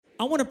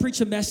I want to preach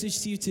a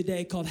message to you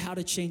today called How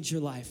to Change Your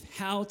Life.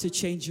 How to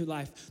change your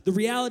life. The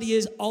reality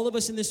is all of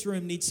us in this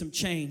room need some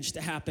change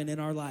to happen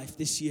in our life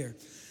this year.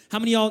 How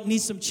many of y'all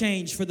need some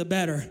change for the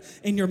better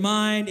in your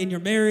mind, in your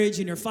marriage,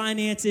 in your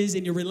finances,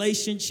 in your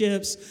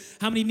relationships?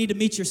 How many need to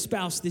meet your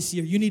spouse this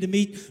year? You need to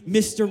meet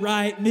Mr.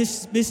 Right,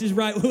 Mrs.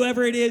 Right,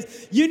 whoever it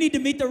is. You need to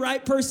meet the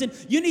right person.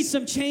 You need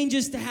some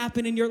changes to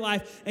happen in your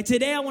life. And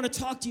today I want to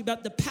talk to you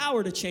about the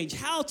power to change,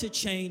 how to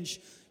change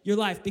your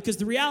life, because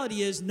the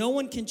reality is no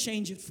one can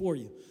change it for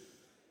you.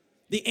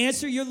 The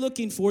answer you're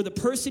looking for, the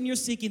person you're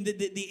seeking,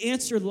 the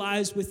answer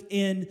lies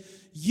within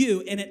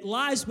you, and it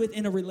lies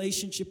within a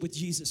relationship with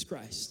Jesus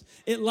Christ.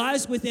 It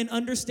lies within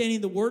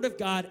understanding the Word of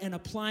God and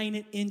applying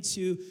it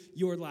into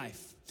your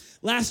life.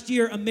 Last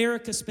year,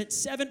 America spent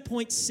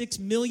 $7.6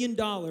 million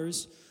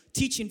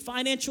teaching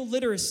financial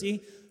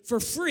literacy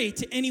for free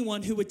to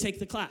anyone who would take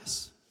the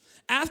class.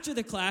 After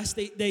the class,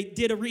 they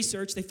did a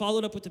research. They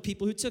followed up with the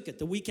people who took it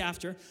the week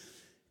after.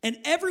 And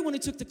everyone who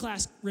took the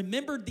class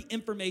remembered the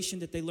information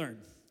that they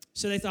learned.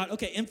 So they thought,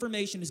 okay,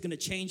 information is going to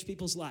change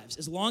people's lives.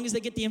 As long as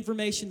they get the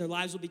information, their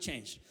lives will be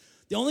changed.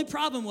 The only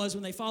problem was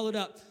when they followed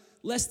up,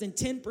 less than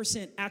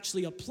 10%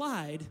 actually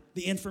applied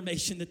the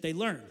information that they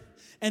learned.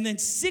 And then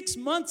 6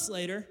 months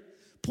later,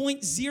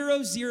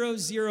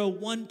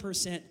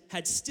 0.0001%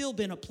 had still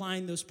been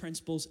applying those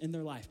principles in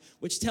their life,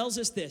 which tells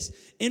us this: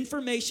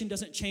 information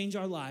doesn't change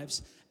our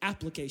lives,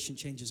 application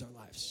changes our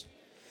lives.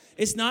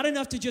 It's not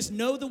enough to just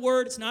know the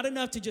Word. It's not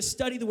enough to just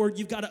study the Word.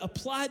 You've got to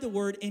apply the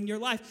Word in your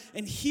life.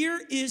 And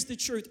here is the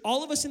truth.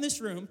 All of us in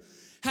this room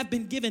have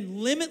been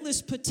given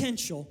limitless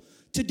potential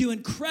to do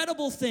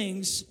incredible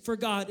things for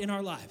God in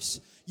our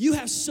lives. You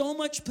have so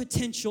much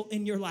potential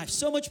in your life,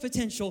 so much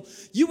potential.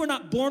 You were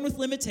not born with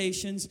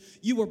limitations.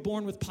 You were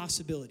born with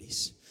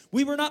possibilities.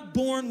 We were not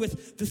born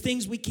with the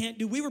things we can't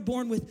do. We were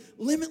born with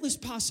limitless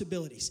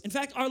possibilities. In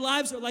fact, our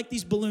lives are like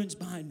these balloons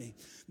behind me.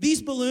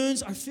 These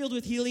balloons are filled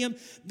with helium.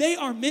 They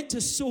are meant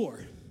to soar.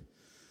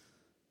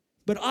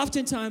 But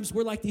oftentimes,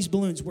 we're like these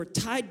balloons. We're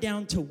tied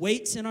down to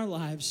weights in our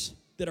lives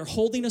that are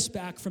holding us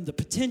back from the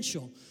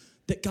potential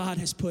that God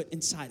has put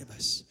inside of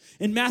us.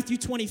 In Matthew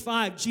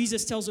 25,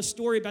 Jesus tells a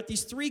story about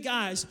these three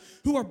guys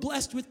who are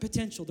blessed with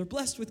potential. They're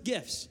blessed with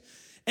gifts.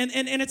 And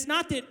it's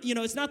not that,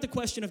 it's not the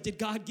question of, did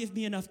God give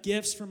me enough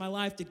gifts for my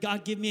life? Did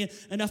God give me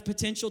enough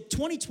potential?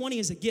 2020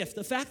 is a gift.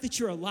 The fact that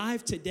you're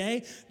alive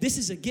today, this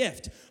is a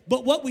gift.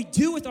 But what we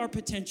do with our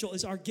potential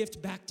is our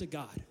gift back to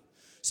God.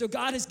 So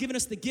God has given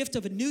us the gift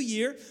of a new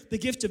year, the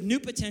gift of new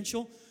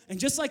potential. And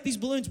just like these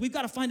balloons, we've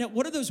got to find out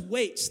what are those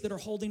weights that are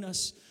holding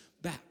us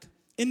back.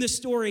 In this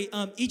story,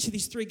 each of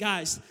these three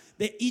guys,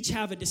 they each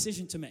have a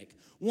decision to make.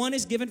 One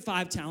is given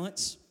 5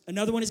 talents,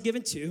 another one is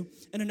given 2,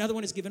 and another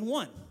one is given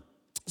 1.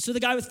 So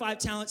the guy with 5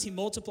 talents, he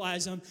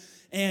multiplies them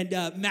and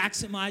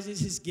maximizes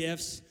his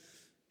gifts.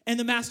 And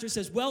the master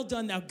says, well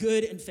done, thou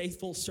good and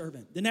faithful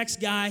servant. The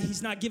next guy,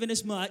 he's not given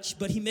as much,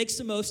 but he makes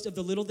the most of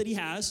the little that he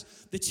has,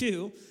 the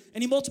 2,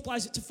 and he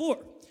multiplies it to 4.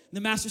 And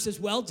the master says,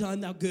 well done,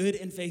 thou good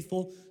and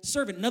faithful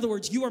servant. In other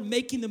words, you are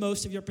making the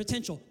most of your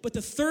potential. But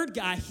the third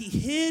guy, he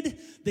hid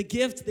the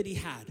gift that he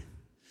had.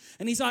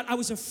 And he thought, I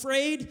was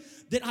afraid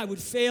that I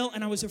would fail,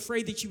 and I was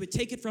afraid that you would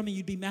take it from me,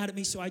 you'd be mad at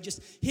me, so I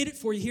just hid it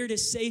for you. Here it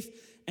is, safe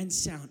and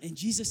sound. And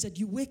Jesus said,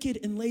 you wicked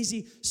and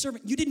lazy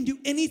servant, you didn't do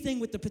anything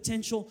with the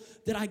potential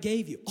that I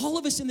gave you. All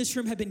of us in this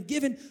room have been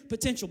given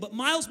potential. But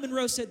Miles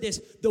Monroe said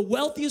this: the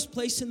wealthiest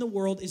place in the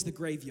world is the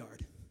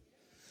graveyard.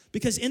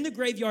 Because in the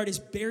graveyard is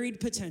buried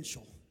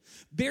potential,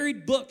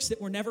 buried books that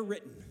were never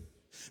written,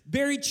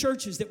 buried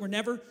churches that were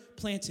never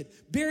planted,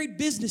 buried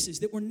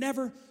businesses that were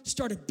never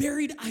started,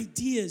 buried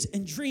ideas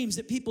and dreams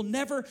that people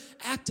never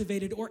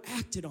activated or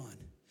acted on.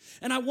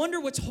 And I wonder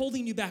what's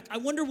holding you back. I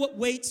wonder what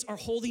weights are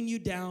holding you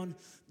down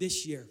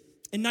this year.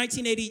 In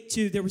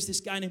 1982, there was this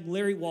guy named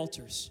Larry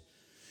Walters.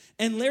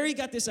 And Larry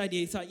got this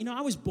idea. He thought,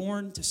 I was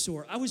born to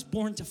soar. I was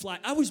born to fly.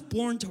 I was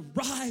born to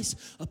rise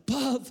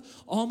above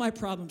all my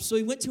problems. So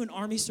he went to an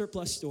Army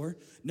surplus store,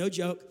 no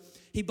joke.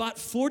 He bought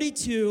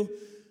 42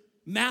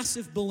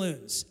 massive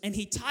balloons, and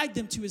he tied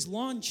them to his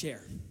lawn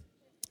chair.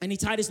 And he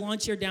tied his lawn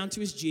chair down to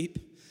his Jeep,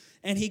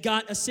 and he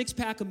got a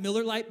 6-pack of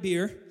Miller Lite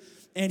beer,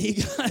 and he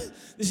got,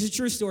 this is a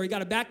true story, he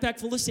got a backpack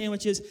full of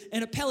sandwiches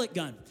and a pellet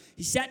gun.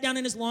 He sat down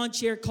in his lawn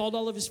chair, called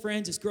all of his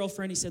friends, his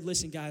girlfriend. He said,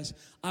 listen, guys,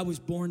 I was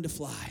born to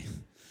fly.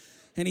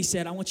 And he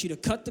said, I want you to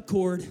cut the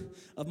cord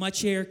of my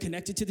chair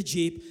connected to the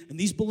Jeep, and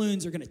these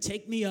balloons are going to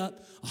take me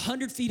up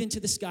 100 feet into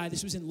the sky.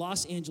 This was in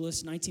Los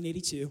Angeles,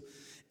 1982.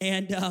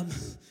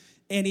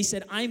 And he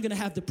said, I'm going to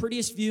have the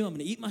prettiest view. I'm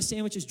going to eat my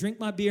sandwiches, drink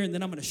my beer, and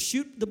then I'm going to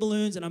shoot the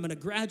balloons, and I'm going to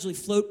gradually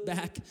float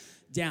back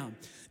down.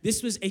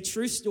 This was a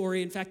true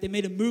story. In fact, they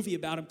made a movie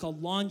about him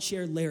called Lawn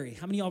Chair Larry.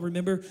 How many of y'all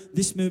remember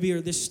this movie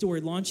or this story,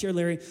 Lawn Chair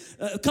Larry?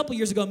 A couple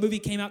years ago, a movie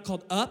came out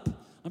called Up.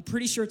 I'm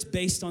pretty sure it's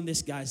based on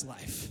this guy's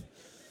life.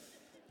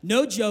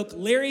 No joke,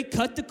 Larry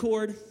cut the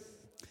cord.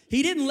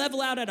 He didn't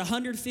level out at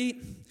 100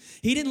 feet.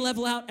 He didn't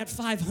level out at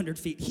 500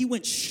 feet. He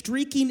went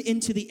streaking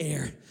into the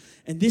air.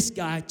 And this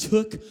guy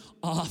took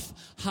off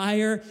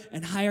higher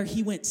and higher.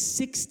 He went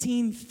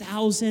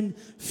 16,000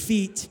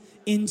 feet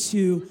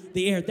into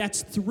the air.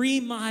 That's 3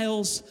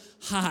 miles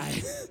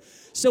high.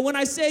 So when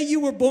I say you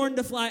were born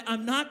to fly,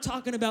 I'm not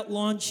talking about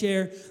lawn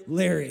chair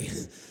Larry.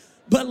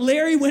 But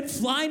Larry went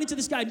flying into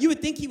the sky. You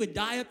would think he would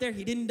die up there.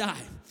 He didn't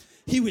die.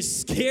 He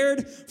was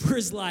scared for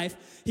his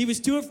life. He was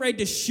too afraid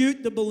to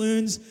shoot the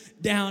balloons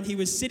down. He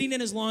was sitting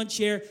in his lawn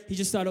chair. He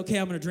just thought, okay,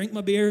 I'm going to drink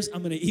my beers.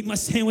 I'm going to eat my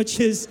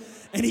sandwiches.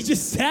 And he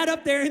just sat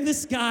up there in the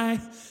sky.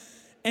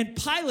 And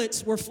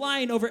pilots were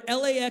flying over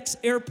LAX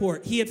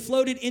airport. He had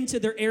floated into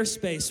their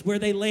airspace where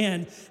they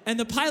land. And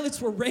the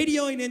pilots were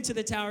radioing into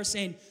the tower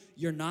saying,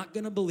 you're not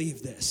going to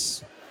believe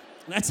this.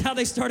 That's how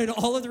they started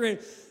all of the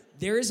radio.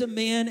 There is a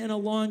man in a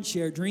lawn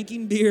chair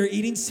drinking beer,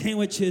 eating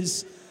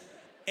sandwiches,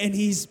 and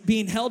he's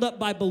being held up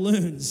by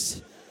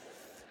balloons.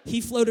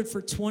 He floated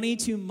for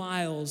 22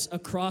 miles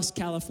across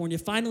California,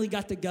 finally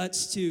got the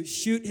guts to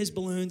shoot his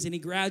balloons, and he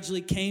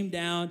gradually came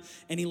down,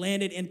 and he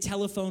landed in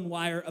telephone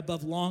wire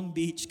above Long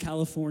Beach,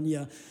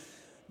 California.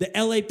 The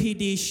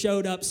LAPD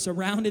showed up,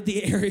 surrounded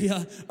the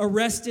area,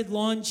 arrested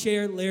lawn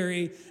chair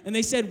Larry, and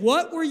they said,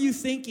 what were you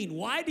thinking?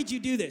 Why did you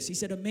do this? He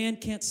said, a man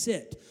can't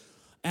sit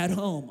at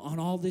home on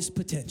all this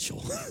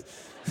potential.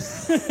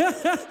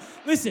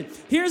 Listen,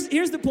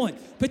 here's the point.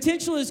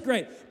 Potential is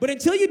great, but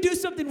until you do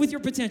something with your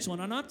potential,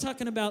 and I'm not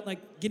talking about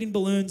like getting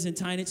balloons and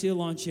tying it to a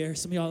lawn chair.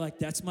 Some of y'all are like,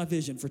 that's my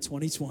vision for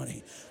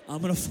 2020.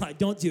 I'm gonna fly.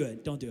 Don't do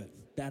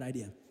it. Bad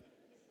idea.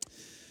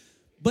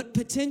 But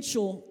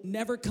potential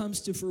never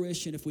comes to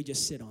fruition if we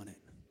just sit on it.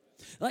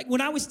 Like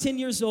when I was 10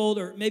 years old,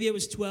 or maybe it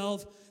was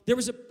 12, there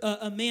was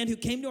a man who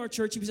came to our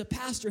church. He was a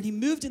pastor, and he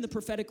moved in the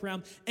prophetic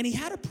realm, and he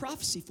had a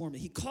prophecy for me.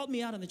 He called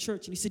me out in the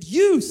church, and he said,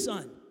 you,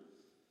 son.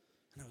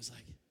 And I was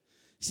like,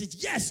 he said,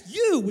 yes,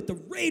 you with the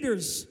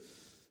Raiders,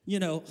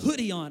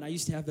 hoodie on. I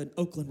used to have an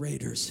Oakland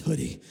Raiders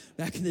hoodie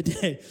back in the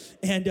day.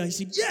 And he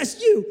said,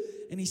 yes, you.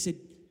 And he said,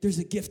 there's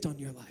a gift on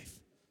your life,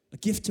 a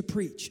gift to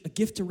preach, a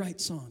gift to write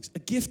songs, a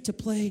gift to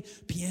play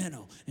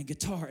piano and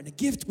guitar, and a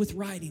gift with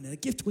writing, and a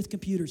gift with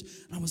computers.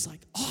 And I was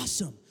like,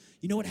 awesome.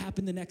 You know what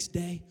happened the next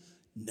day?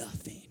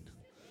 Nothing.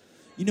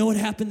 You know what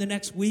happened the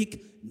next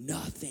week?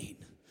 Nothing.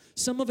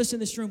 Some of us in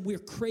this room, we're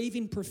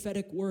craving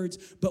prophetic words,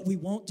 but we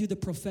won't do the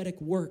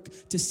prophetic work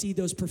to see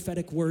those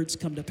prophetic words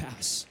come to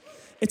pass.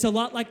 It's a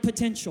lot like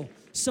potential.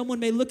 Someone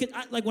may look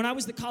at, like when I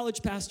was the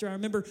college pastor, I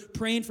remember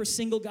praying for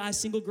single guys,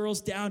 single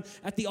girls down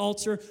at the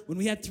altar when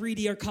we had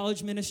 3D, our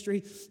college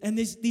ministry, and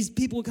these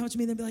people would come to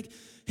me and they'd be like,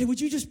 hey, would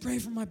you just pray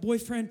for my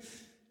boyfriend?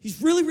 He's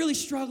really, really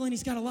struggling.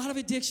 He's got a lot of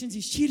addictions.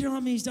 He's cheated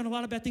on me. He's done a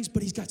lot of bad things,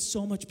 but he's got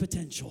so much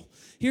potential.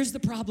 Here's the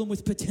problem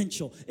with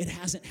potential. It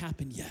hasn't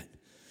happened yet.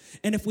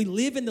 And if we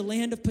live in the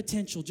land of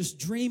potential, just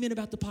dreaming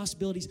about the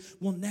possibilities,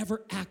 we'll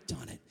never act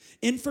on it.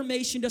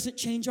 Information doesn't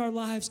change our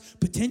lives.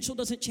 Potential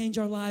doesn't change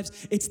our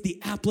lives. It's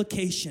the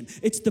application.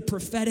 It's the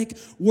prophetic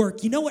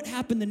work. You know what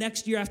happened the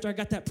next year after I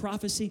got that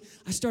prophecy?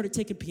 I started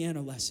taking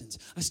piano lessons.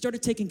 I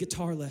started taking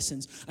guitar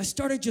lessons. I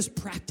started just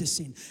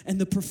practicing. And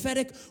the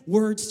prophetic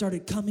word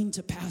started coming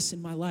to pass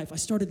in my life. I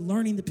started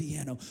learning the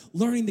piano,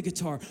 learning the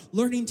guitar,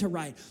 learning to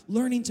write,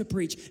 learning to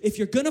preach. If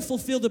you're going to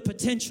fulfill the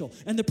potential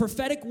and the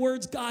prophetic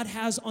words God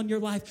has on your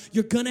life,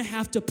 you're going to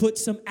have to put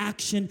some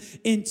action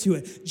into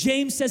it.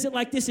 James says it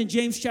like this in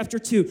James chapter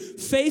 2.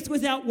 Faith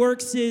without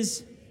works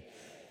is...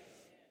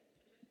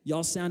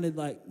 Y'all sounded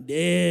like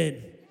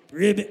dead.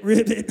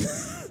 Ribbit.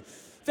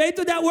 Faith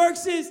without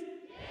works is...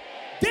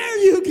 There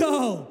you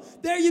go.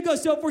 There you go.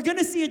 So if we're going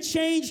to see a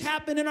change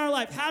happen in our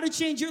life, how to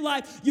change your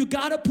life, you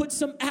got to put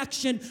some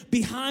action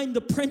behind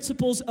the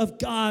principles of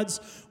God's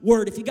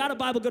word. If you got a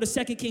Bible, go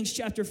to 2 Kings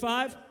chapter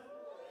 5.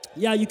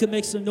 Yeah, you can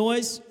make some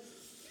noise.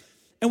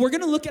 And we're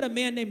going to look at a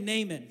man named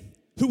Naaman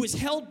who was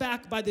held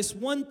back by this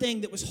one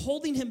thing that was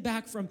holding him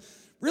back from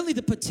really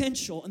the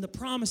potential and the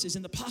promises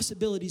and the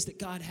possibilities that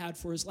God had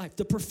for his life.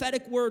 The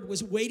prophetic word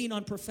was waiting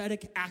on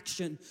prophetic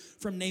action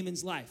from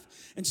Naaman's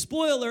life. And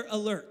spoiler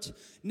alert,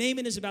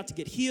 Naaman is about to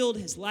get healed.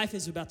 His life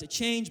is about to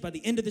change. By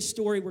the end of the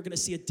story, we're going to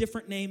see a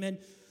different Naaman,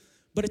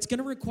 but it's going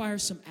to require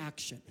some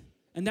action.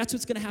 And that's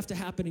what's going to have to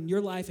happen in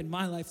your life and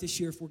my life this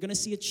year. If we're going to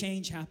see a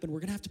change happen, we're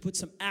going to have to put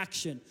some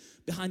action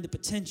behind the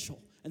potential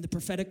and the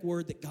prophetic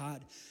word that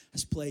God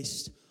has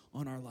placed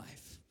on our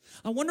life.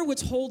 I wonder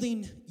what's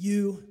holding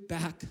you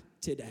back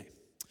today.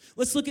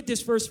 Let's look at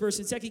this first verse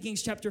in 2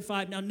 Kings chapter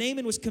 5. Now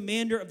Naaman was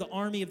commander of the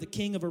army of the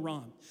king of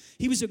Aram.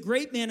 He was a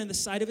great man in the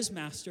sight of his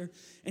master,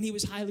 and he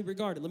was highly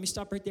regarded. Let me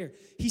stop right there.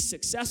 He's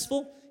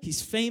successful,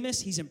 he's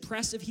famous, he's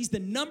impressive. He's the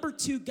number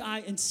 2 guy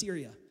in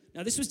Syria.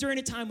 Now this was during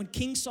a time when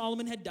King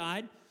Solomon had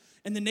died,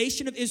 and the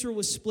nation of Israel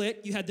was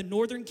split. You had the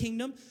northern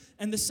kingdom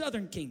and the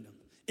southern kingdom.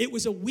 It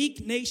was a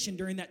weak nation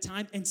during that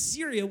time, and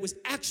Syria was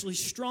actually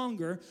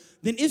stronger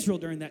than Israel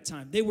during that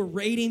time. They were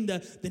raiding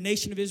the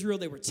nation of Israel.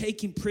 They were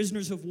taking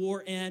prisoners of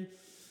war in.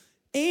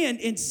 And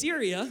in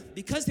Syria,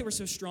 because they were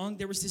so strong,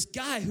 there was this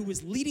guy who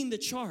was leading the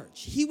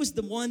charge. He was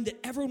the one that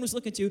everyone was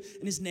looking to,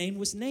 and his name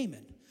was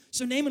Naaman.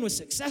 So Naaman was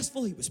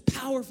successful. He was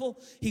powerful.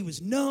 He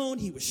was known.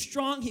 He was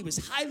strong. He was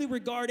highly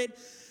regarded.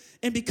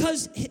 And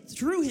because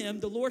through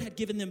him, the Lord had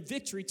given them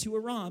victory to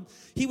Aram,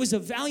 he was a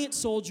valiant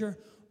soldier.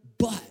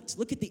 But,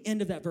 look at the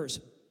end of that verse.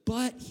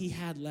 but he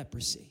had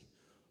leprosy.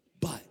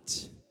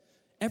 But.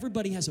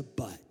 Everybody has a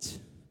but.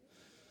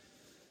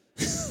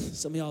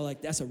 Some of y'all are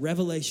like, that's a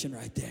revelation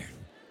right there.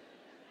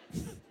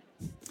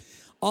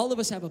 All of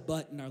us have a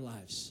but in our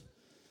lives.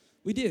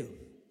 We do.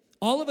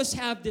 All of us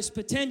have this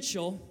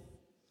potential,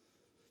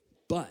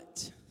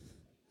 but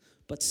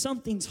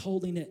something's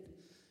holding it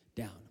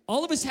down.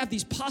 All of us have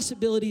these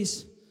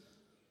possibilities,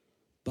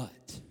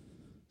 but.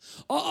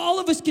 All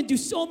of us can do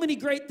so many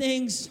great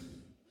things,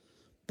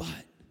 but.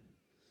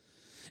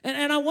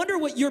 And I wonder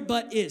what your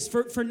but is.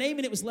 For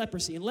Naaman, it was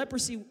leprosy. And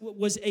leprosy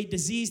was a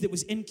disease that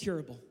was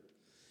incurable.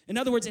 In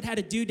other words, it had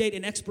a due date,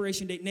 an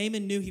expiration date.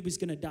 Naaman knew he was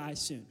going to die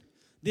soon.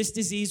 This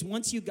disease,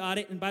 once you got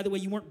it, and by the way,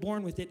 you weren't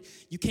born with it,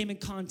 you came in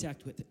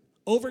contact with it.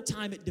 Over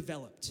time, it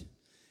developed.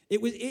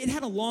 It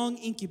had a long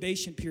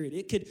incubation period.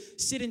 It could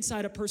sit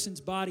inside a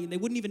person's body, and they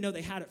wouldn't even know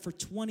they had it for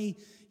 20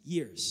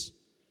 years.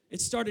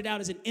 It started out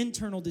as an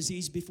internal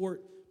disease before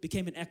it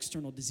became an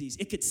external disease.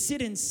 It could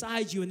sit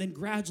inside you, and then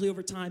gradually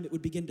over time it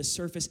would begin to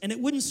surface. And it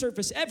wouldn't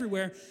surface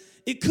everywhere.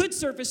 It could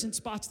surface in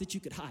spots that you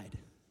could hide.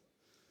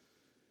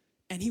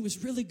 And he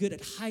was really good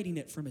at hiding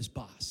it from his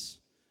boss.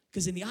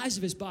 Because in the eyes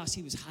of his boss,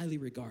 he was highly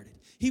regarded.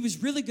 He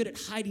was really good at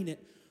hiding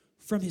it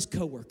from his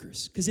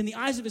coworkers. Because in the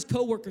eyes of his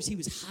coworkers, he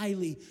was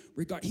highly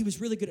regarded. He was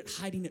really good at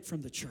hiding it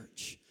from the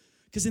church.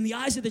 Because in the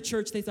eyes of the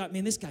church, they thought,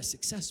 man, this guy's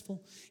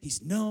successful.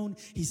 He's known.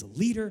 He's a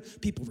leader.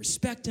 People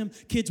respect him.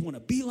 Kids want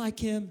to be like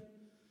him.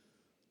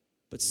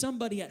 But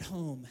somebody at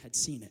home had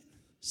seen it.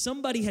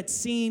 Somebody had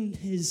seen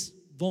his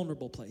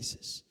vulnerable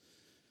places,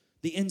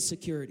 the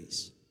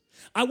insecurities.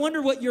 I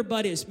wonder what your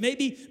but is.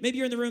 Maybe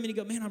you're in the room and you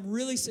go, man, I'm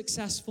really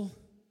successful,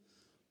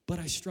 but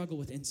I struggle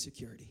with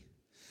insecurity.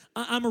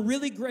 I'm a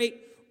really great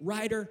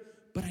writer,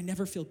 but I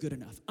never feel good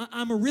enough.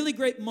 I'm a really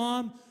great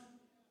mom,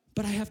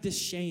 but I have this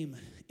shame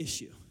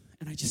issue,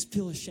 and I just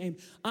feel ashamed.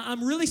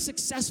 I'm really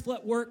successful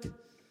at work,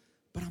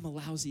 but I'm a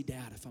lousy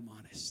dad, if I'm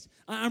honest.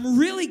 I'm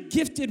really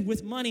gifted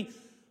with money,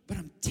 but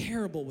I'm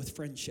terrible with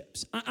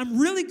friendships. I'm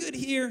really good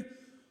here,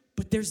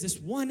 but there's this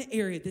one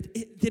area that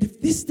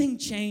if this thing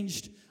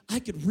changed, I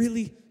could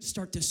really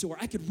start to soar.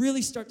 I could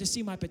really start to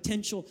see my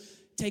potential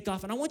take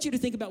off. And I want you to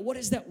think about, what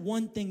is that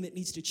one thing that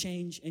needs to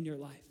change in your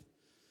life?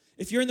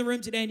 If you're in the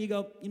room today and you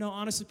go,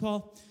 honestly,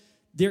 Paul,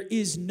 there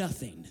is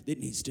nothing that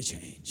needs to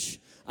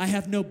change. I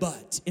have no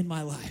but in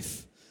my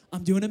life.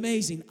 I'm doing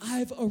amazing.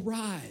 I've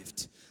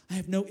arrived. I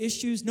have no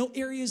issues, no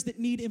areas that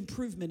need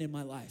improvement in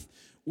my life.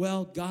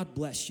 Well, God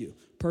bless you.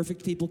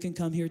 Perfect people can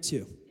come here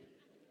too.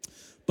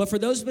 But for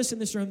those of us in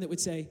this room that would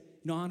say,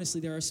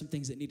 honestly, there are some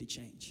things that need to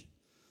change.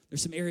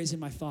 There's some areas in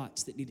my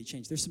thoughts that need to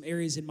change. There's some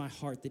areas in my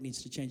heart that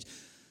needs to change.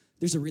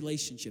 There's a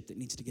relationship that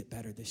needs to get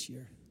better this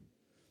year.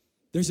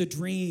 There's a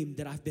dream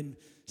that I've been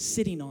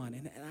sitting on,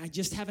 and I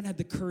just haven't had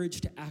the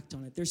courage to act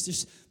on it. There's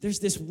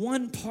this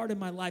one part of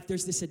my life,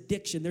 there's this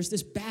addiction, there's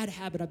this bad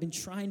habit I've been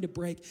trying to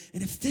break,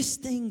 and if this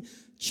thing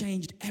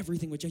changed,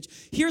 everything would change.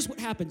 Here's what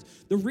happens.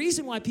 The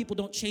reason why people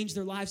don't change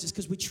their lives is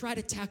because we try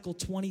to tackle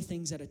 20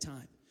 things at a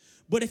time.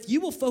 But if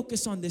you will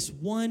focus on this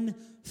one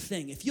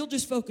thing, if you'll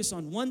just focus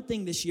on one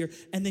thing this year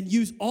and then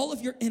use all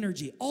of your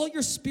energy, all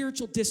your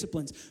spiritual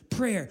disciplines,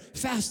 prayer,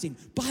 fasting,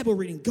 Bible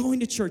reading,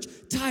 going to church,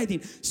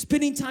 tithing,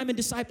 spending time in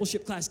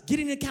discipleship class,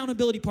 getting an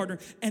accountability partner,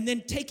 and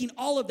then taking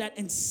all of that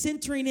and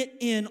centering it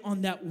in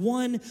on that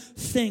one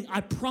thing,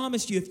 I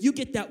promise you, if you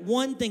get that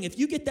one thing, if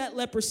you get that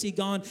leprosy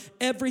gone,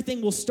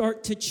 everything will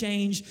start to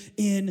change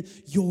in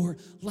your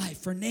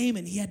life. For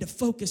Naaman, he had to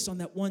focus on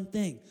that one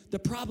thing. The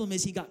problem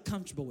is he got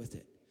comfortable with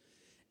it.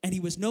 And he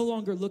was no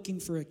longer looking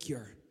for a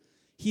cure.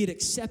 He had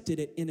accepted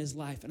it in his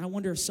life. And I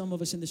wonder if some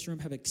of us in this room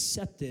have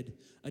accepted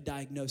a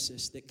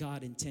diagnosis that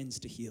God intends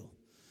to heal.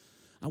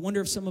 I wonder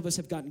if some of us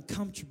have gotten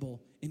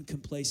comfortable in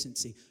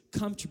complacency,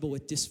 comfortable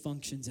with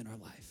dysfunctions in our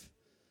life.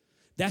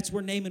 That's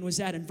where Naaman was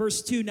at. In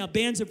verse 2, now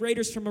bands of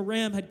raiders from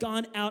Aram had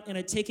gone out and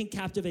had taken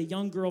captive a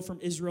young girl from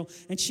Israel,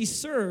 and she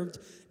served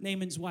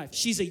Naaman's wife.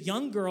 She's a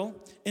young girl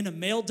in a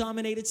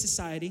male-dominated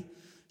society.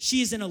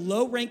 She is in a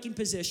low-ranking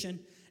position,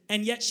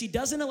 and yet she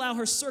doesn't allow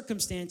her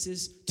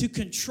circumstances to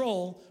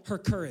control her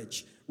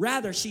courage.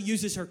 Rather, she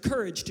uses her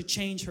courage to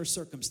change her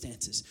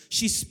circumstances.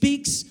 She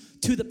speaks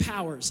to the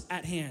powers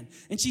at hand.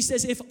 And she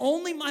says, if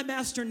only my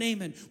master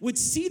Naaman would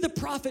see the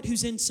prophet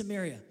who's in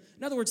Samaria.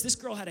 In other words, this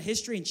girl had a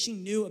history and she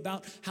knew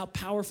about how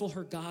powerful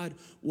her God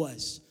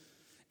was.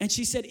 And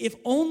she said, if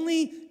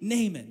only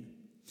Naaman.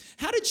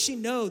 How did she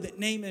know that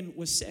Naaman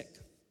was sick?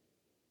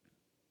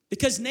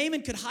 Because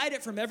Naaman could hide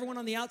it from everyone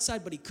on the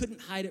outside, but he couldn't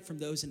hide it from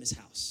those in his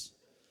house.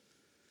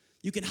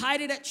 You can hide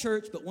it at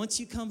church, but once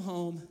you come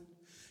home,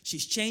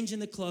 she's changing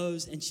the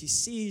clothes and she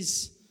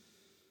sees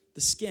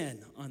the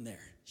skin on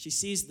there. She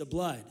sees the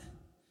blood.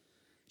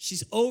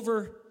 She's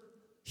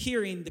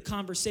overhearing the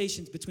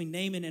conversations between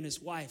Naaman and his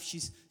wife.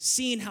 She's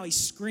seeing how he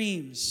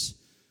screams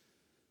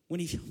when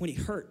he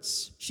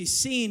hurts. She's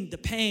seeing the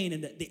pain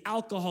and the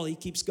alcohol he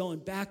keeps going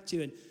back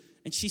to.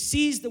 And she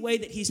sees the way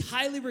that he's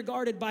highly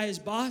regarded by his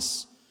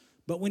boss,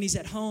 but when he's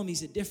at home,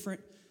 he's a different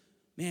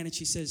man. And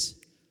she says,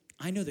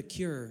 I know the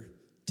cure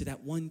to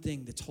that one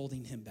thing that's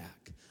holding him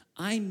back.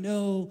 I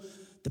know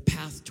the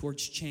path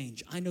towards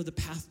change. I know the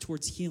path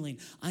towards healing.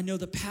 I know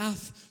the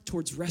path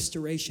towards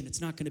restoration. It's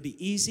not going to be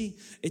easy.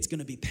 It's going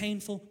to be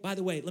painful. By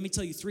the way, let me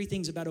tell you 3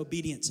 things about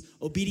obedience.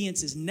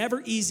 Obedience is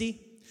never easy.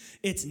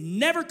 It's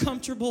never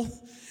comfortable.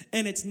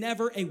 And it's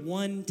never a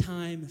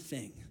one-time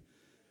thing.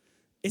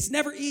 It's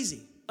never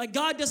easy. Like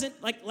God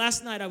doesn't, like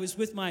last night I was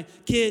with my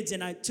kids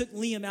and I took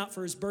Liam out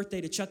for his birthday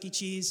to Chuck E.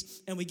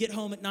 Cheese, and we get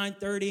home at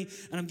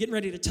 9:30 and I'm getting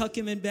ready to tuck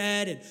him in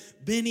bed, and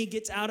Benny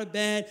gets out of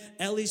bed,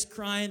 Ellie's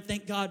crying.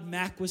 Thank God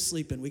Mac was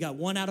sleeping. We got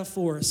 1 out of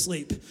 4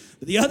 asleep.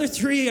 But the other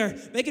 3 are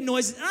making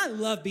noises. And I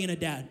love being a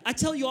dad. I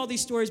tell you all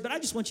these stories, but I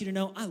just want you to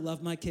know I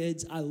love my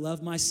kids. I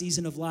love my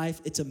season of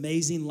life. It's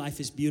amazing. Life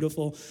is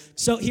beautiful.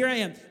 So here I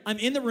am. I'm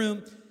in the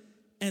room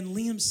and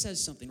Liam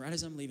says something right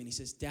as I'm leaving. He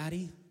says,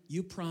 Daddy,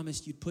 you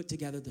promised you'd put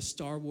together the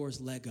Star Wars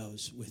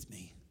Legos with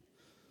me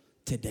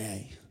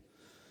today.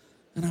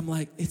 And I'm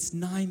like, it's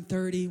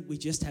 9:30. We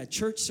just had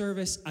church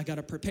service. I got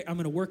to prepare. I'm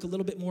going to work a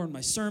little bit more on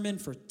my sermon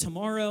for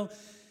tomorrow.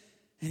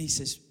 And he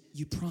says,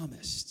 you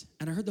promised.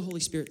 And I heard the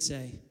Holy Spirit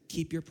say,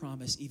 keep your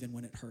promise even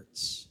when it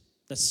hurts.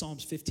 That's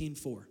Psalms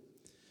 15:4.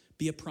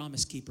 Be a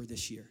promise keeper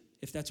this year.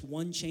 If that's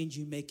one change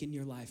you make in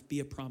your life, be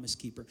a promise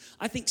keeper.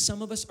 I think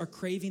some of us are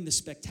craving the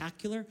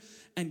spectacular,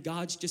 and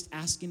God's just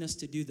asking us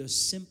to do those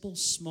simple,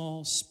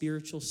 small,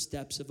 spiritual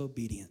steps of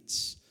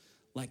obedience,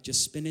 like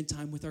just spending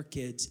time with our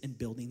kids and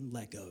building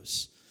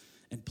Legos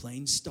and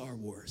playing Star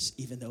Wars,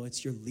 even though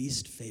it's your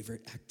least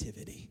favorite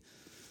activity.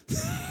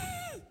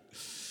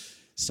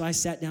 So I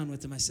sat down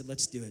with him. I said,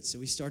 let's do it. So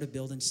we started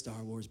building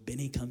Star Wars.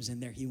 Benny comes in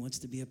there. He wants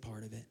to be a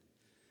part of it.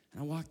 And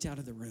I walked out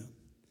of the room.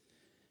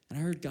 And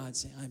I heard God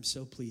say, I'm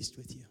so pleased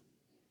with you.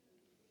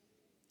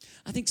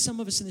 I think some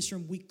of us in this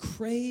room, we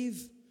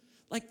crave,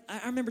 like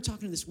I remember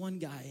talking to this one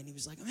guy and he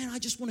was like, man, I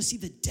just want to see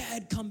the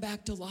dead come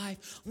back to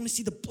life. I want to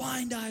see the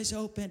blind eyes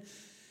open.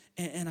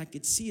 And I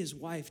could see his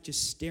wife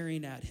just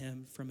staring at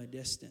him from a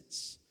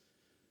distance.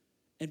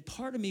 And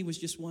part of me was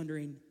just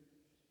wondering,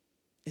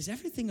 is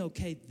everything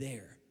okay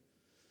there?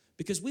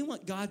 Because we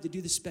want God to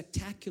do the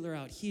spectacular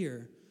out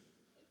here,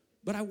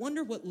 but I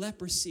wonder what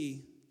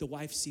leprosy the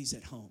wife sees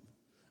at home.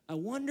 I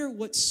wonder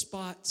what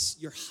spots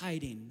you're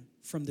hiding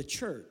from the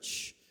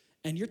church.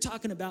 And you're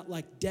talking about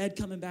like dead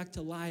coming back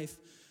to life,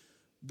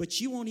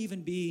 but you won't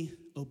even be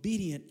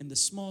obedient in the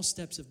small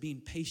steps of being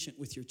patient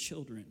with your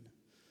children.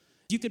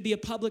 You could be a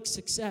public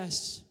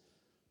success,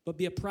 but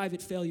be a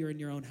private failure in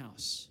your own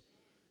house.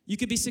 You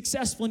could be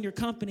successful in your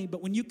company,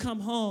 but when you come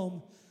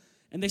home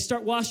and they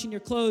start washing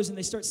your clothes and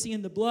they start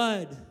seeing the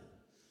blood,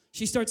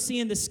 she starts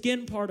seeing the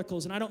skin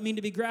particles, and I don't mean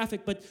to be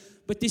graphic, but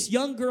this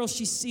young girl,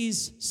 she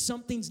sees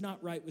something's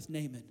not right with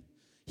Naaman.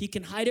 He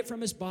can hide it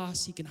from his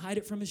boss. He can hide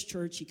it from his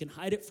church. He can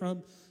hide it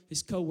from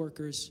his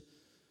coworkers.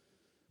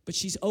 But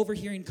she's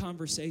overhearing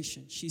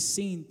conversation. She's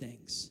seeing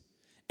things.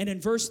 And in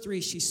verse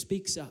 3, she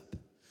speaks up.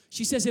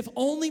 She says, if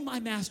only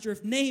my master,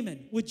 if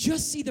Naaman would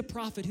just see the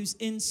prophet who's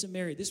in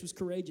Samaria. This was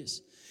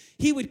courageous.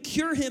 He would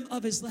cure him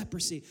of his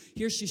leprosy.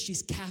 Here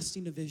she's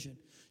casting a vision.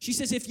 She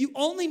says, if you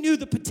only knew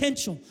the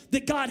potential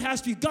that God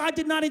has for you, God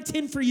did not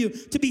intend for you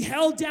to be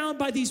held down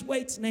by these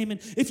weights, Naaman.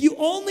 If you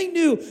only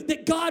knew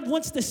that God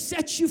wants to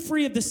set you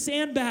free of the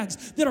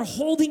sandbags that are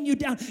holding you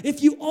down.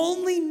 If you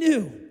only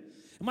knew.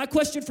 And my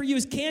question for you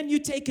is, can you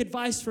take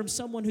advice from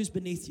someone who's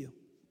beneath you?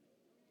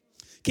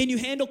 Can you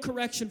handle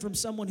correction from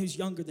someone who's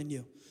younger than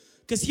you?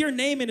 Because here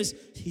Naaman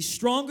he's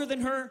stronger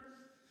than her.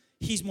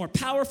 He's more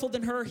powerful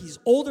than her. He's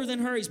older than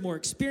her. He's more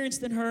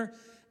experienced than her.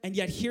 And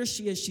yet here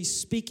she is, she's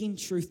speaking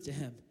truth to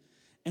him.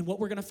 And what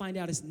we're going to find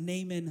out is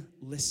Naaman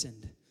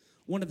listened.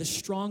 One of the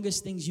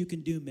strongest things you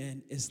can do,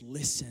 men, is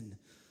listen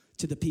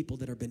to the people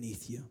that are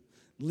beneath you.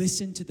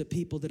 Listen to the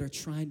people that are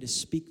trying to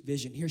speak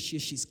vision. Here she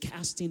is, she's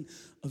casting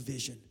a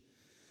vision.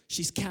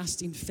 She's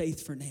casting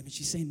faith for Naaman.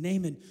 She's saying,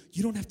 Naaman,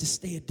 you don't have to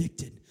stay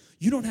addicted.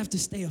 You don't have to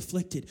stay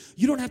afflicted.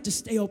 You don't have to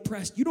stay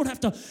oppressed. You don't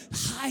have to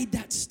hide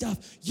that stuff.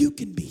 You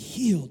can be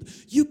healed.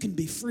 You can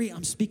be free.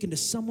 I'm speaking to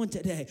someone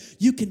today.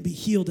 You can be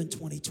healed in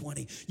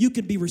 2020. You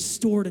can be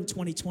restored in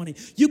 2020.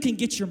 You can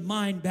get your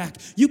mind back.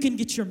 You can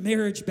get your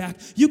marriage back.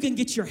 You can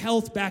get your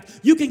health back.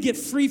 You can get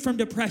free from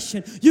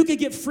depression. You can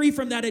get free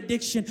from that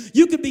addiction.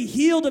 You can be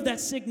healed of that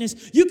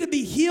sickness. You can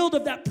be healed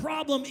of that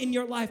problem in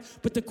your life.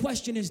 But the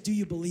question is, do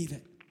you believe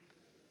it?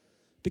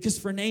 Because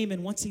for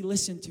Naaman, once he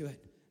listened to it,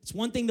 it's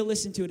one thing to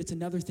listen to it, it's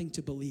another thing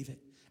to believe it.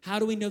 How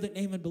do we know that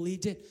Naaman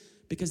believed it?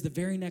 Because the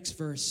very next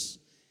verse,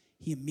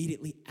 he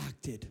immediately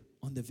acted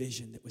on the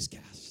vision that was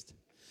cast.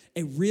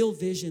 A real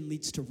vision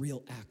leads to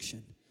real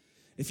action.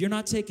 If you're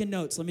not taking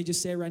notes, let me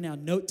just say it right now,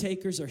 note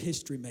takers are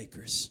history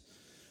makers.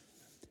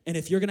 And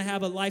if you're going to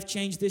have a life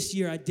change this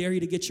year, I dare you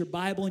to get your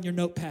Bible and your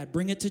notepad,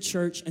 bring it to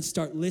church and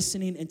start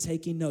listening and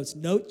taking notes.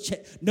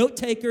 Note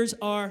takers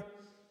are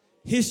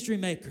history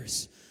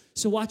makers.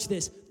 So watch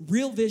this.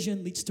 Real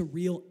vision leads to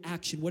real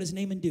action. What does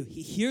Naaman do?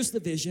 He hears the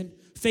vision.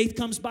 Faith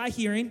comes by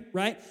hearing,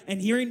 right? And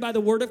hearing by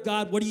the word of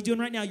God. What are you doing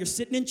right now? You're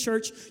sitting in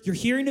church. You're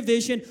hearing a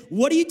vision.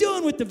 What are you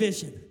doing with the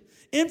vision?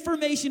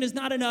 Information is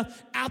not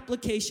enough.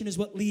 Application is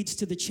what leads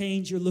to the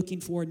change you're looking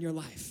for in your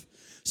life.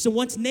 So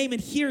once Naaman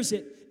hears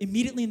it,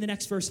 immediately in the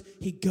next verse,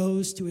 he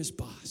goes to his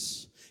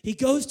boss. He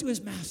goes to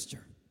his master.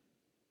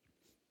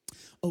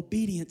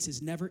 Obedience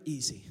is never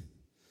easy.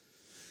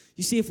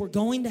 You see, if we're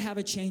going to have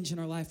a change in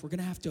our life, we're going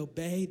to have to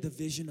obey the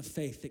vision of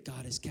faith that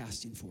God is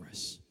casting for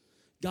us.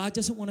 God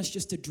doesn't want us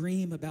just to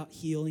dream about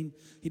healing.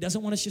 He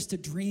doesn't want us just to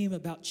dream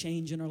about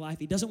change in our life.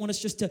 He doesn't want us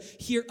just to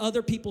hear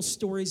other people's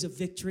stories of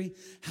victory,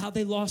 how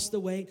they lost the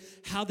weight,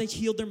 how they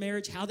healed their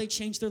marriage, how they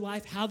changed their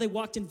life, how they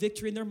walked in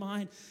victory in their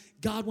mind.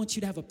 God wants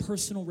you to have a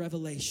personal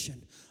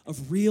revelation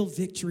of real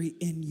victory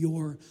in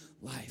your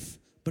life,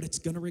 but it's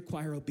going to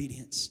require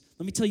obedience.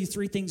 Let me tell you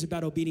 3 things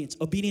about obedience.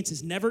 Obedience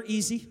is never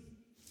easy,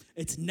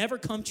 it's never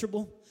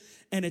comfortable,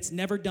 and it's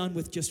never done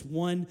with just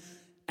one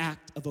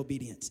act of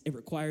obedience. It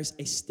requires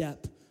a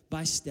step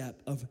by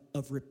step of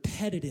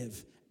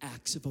repetitive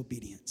acts of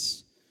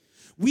obedience.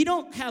 We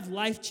don't have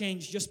life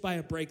change just by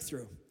a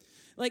breakthrough.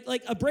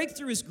 Like a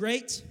breakthrough is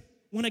great.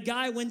 When a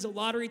guy wins a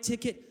lottery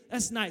ticket,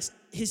 that's nice.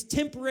 His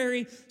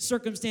temporary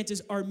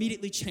circumstances are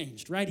immediately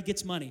changed, right? He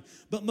gets money.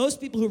 But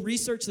most people who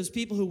research those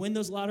people who win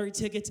those lottery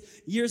tickets,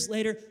 years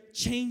later,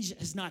 change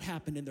has not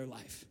happened in their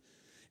life.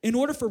 In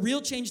order for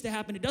real change to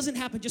happen, it doesn't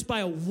happen just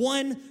by a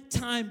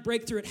one-time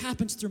breakthrough. It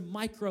happens through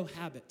micro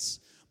habits,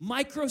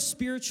 micro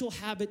spiritual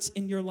habits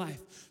in your life.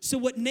 So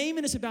what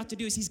Naaman is about to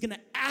do is he's going to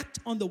act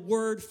on the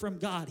word from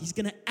God. He's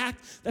going to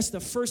act. That's the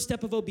first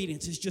step of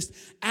obedience, is just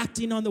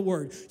acting on the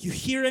word. You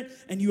hear it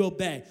and you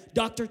obey.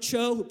 Dr.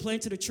 Cho, who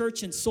planted a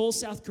church in Seoul,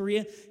 South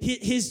Korea,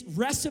 his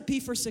recipe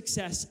for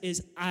success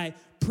is I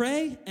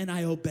pray and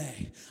I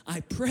obey.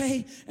 I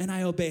pray and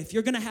I obey. If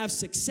you're going to have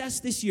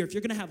success this year, if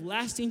you're going to have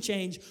lasting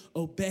change,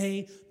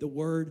 obey the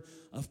word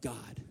of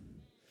God.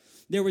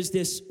 There was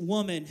this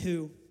woman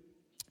who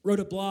wrote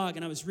a blog,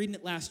 and I was reading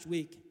it last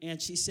week, and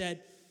she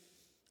said,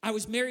 I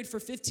was married for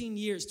 15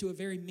 years to a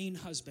very mean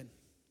husband,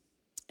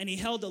 and he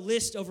held a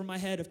list over my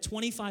head of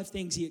 25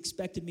 things he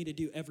expected me to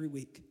do every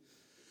week.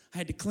 I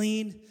had to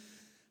clean,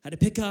 I had to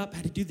pick up, I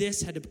had to do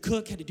this, I had to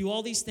cook, I had to do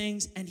all these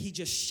things, and he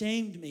just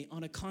shamed me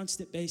on a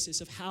constant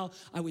basis of how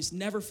I was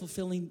never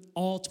fulfilling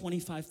all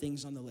 25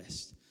 things on the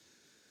list.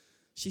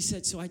 She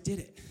said, so I did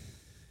it.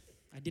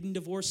 I didn't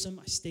divorce him,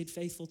 I stayed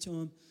faithful to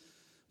him,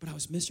 but I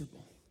was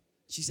miserable.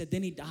 She said,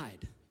 then he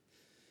died.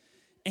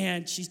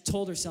 And she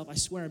told herself, I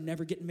swear I'm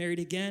never getting married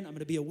again. I'm going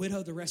to be a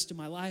widow the rest of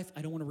my life.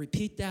 I don't want to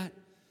repeat that.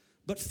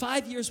 But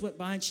 5 years went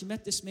by, and she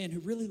met this man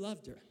who really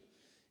loved her.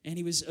 And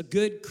he was a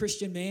good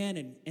Christian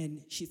man,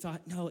 and she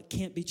thought, no, it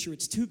can't be true.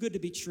 It's too good to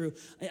be true.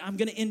 I'm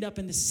going to end up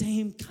in the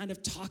same kind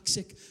of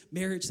toxic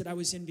marriage that I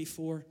was in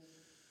before.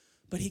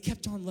 But he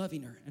kept on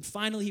loving her. And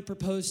finally, he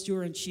proposed to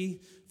her, and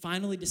she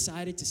finally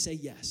decided to say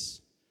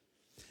yes.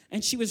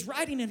 And she was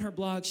writing in her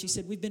blog, she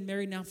said, we've been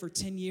married now for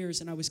 10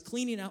 years, and I was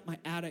cleaning out my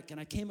attic, and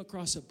I came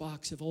across a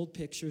box of old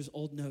pictures,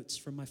 old notes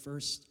from my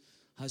first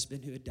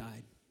husband who had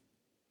died.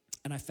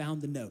 And I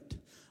found the note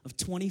of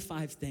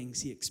 25 things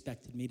he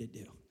expected me to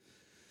do.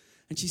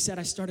 And she said,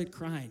 I started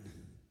crying,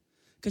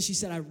 because she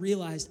said, I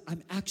realized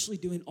I'm actually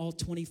doing all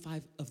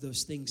 25 of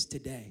those things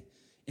today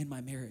in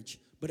my marriage.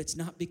 But it's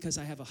not because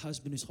I have a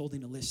husband who's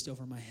holding a list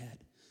over my head.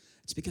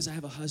 It's because I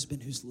have a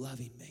husband who's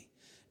loving me.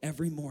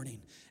 Every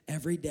morning,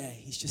 every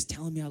day, he's just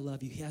telling me I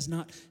love you. He has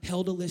not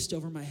held a list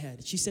over my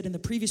head. She said in the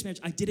previous marriage,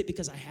 I did it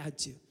because I had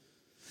to.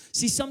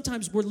 See,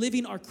 sometimes we're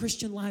living our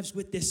Christian lives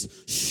with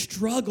this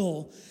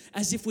struggle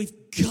as if we've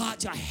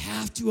got to, I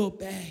have to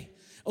obey.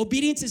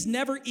 Obedience is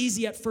never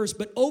easy at first,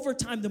 but over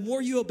time, the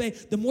more you obey,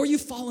 the more you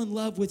fall in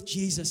love with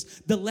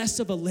Jesus, the less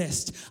of a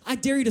list. I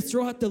dare you to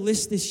throw out the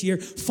list this year,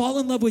 fall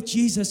in love with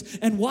Jesus,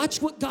 and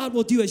watch what God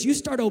will do as you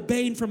start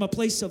obeying from a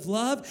place of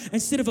love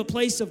instead of a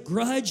place of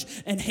grudge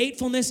and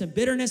hatefulness and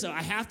bitterness.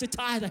 I have to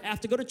tithe, I have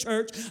to go to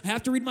church, I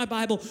have to read my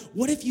Bible.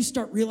 What if you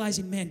start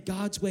realizing, man,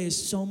 God's way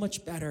is so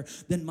much better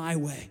than my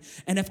way?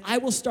 And if I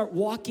will start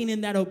walking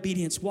in that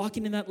obedience,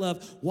 walking in that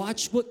love,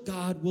 watch what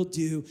God will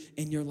do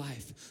in your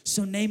life.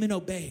 So Naaman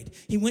obeyed.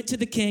 He went to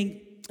the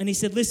king and he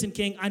said, listen,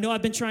 king, I know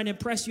I've been trying to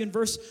impress you in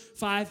verse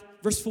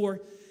 4.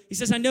 He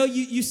says, I know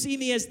you see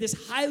me as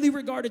this highly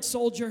regarded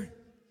soldier.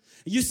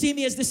 You see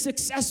me as this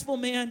successful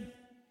man,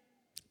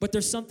 but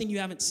there's something you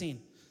haven't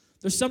seen.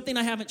 There's something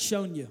I haven't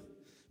shown you.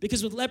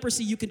 Because with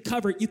leprosy, you can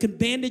cover it. You can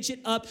bandage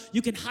it up.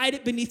 You can hide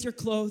it beneath your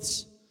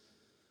clothes.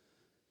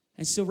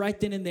 And so right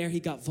then and there, he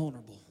got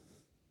vulnerable.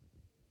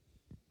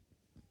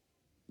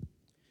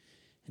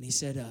 And he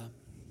said,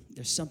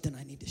 there's something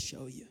I need to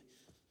show you.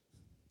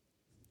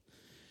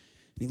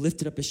 And he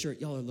lifted up his shirt.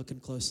 Y'all are looking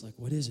close like,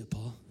 what is it,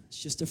 Paul?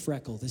 It's just a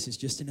freckle. This is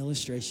just an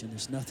illustration.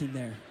 There's nothing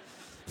there.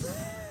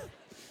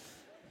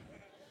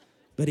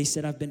 But he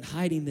said, I've been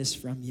hiding this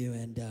from you,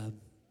 and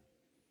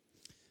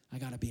I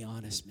got to be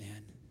honest,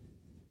 man.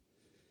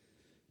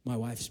 My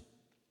wife's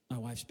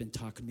been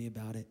talking to me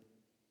about it.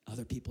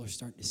 Other people are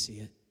starting to see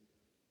it.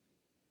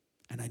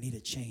 And I need a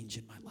change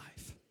in my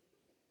life.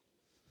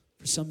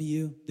 For some of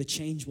you, the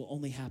change will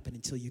only happen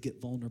until you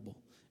get vulnerable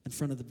in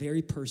front of the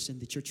very person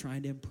that you're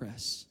trying to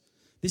impress,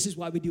 This is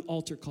why we do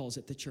altar calls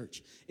at the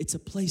church. It's a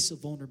place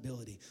of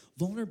vulnerability.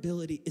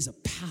 Vulnerability is a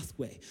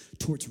pathway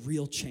towards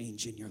real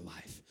change in your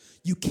life.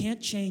 You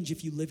can't change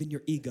if you live in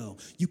your ego.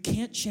 You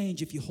can't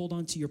change if you hold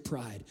on to your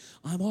pride.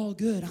 I'm all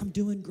good. I'm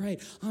doing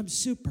great. I'm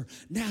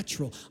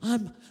supernatural.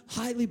 I'm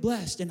highly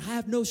blessed and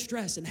have no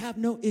stress and have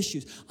no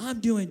issues.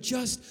 I'm doing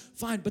just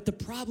fine. But the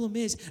problem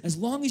is, as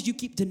long as you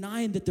keep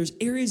denying that there's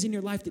areas in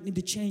your life that need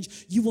to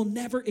change, you will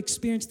never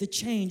experience the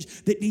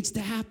change that needs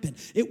to happen.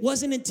 It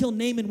wasn't until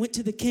Naaman went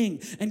to the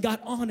king and got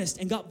honest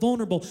and got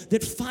vulnerable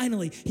that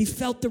finally he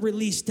felt the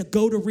release to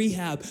go to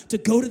rehab, to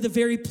go to the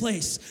very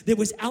place that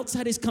was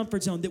outside his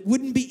comfort zone, that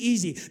wouldn't be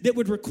easy, that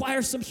would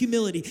require some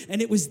humility. And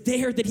it was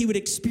there that he would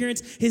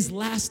experience his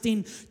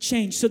lasting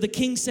change. So the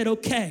king said,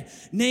 okay,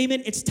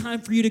 Naaman, it's time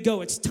for you to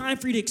go. It's time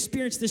for you to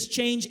experience this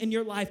change in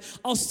your life.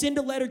 I'll send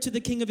a letter to the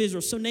king of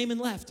Israel. So Naaman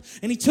left,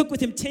 and he took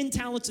with him 10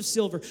 talents of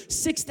silver,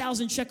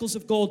 6,000 shekels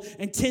of gold,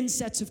 and 10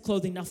 sets of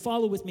clothing. Now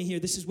follow with me here.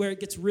 This is where it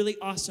gets really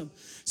awesome.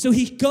 So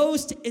he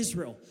goes to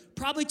Israel.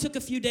 Probably took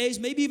a few days,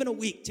 maybe even a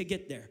week to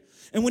get there.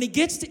 And when he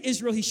gets to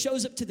Israel, he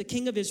shows up to the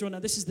king of Israel. Now,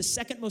 this is the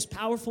second most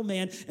powerful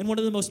man in one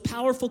of the most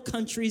powerful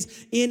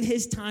countries in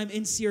his time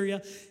in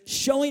Syria,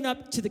 showing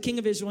up to the king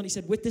of Israel. And he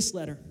said, with this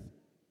letter,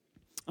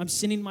 I'm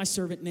sending my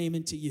servant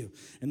Naaman to you.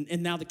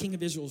 And now the king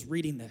of Israel is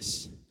reading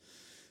this,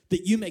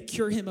 that you may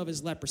cure him of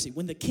his leprosy.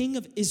 When the king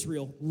of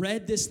Israel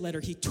read this letter,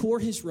 he tore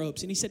his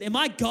robes and he said, am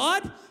I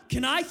God?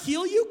 Can I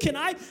heal you? Can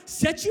I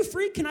set you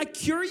free? Can I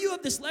cure you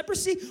of this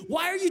leprosy?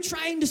 Why are you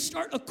trying to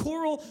start a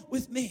quarrel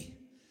with me?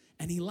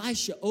 And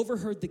Elisha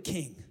overheard the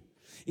king.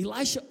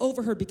 Elisha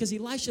overheard because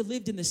Elisha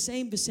lived in the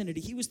same vicinity.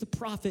 He was the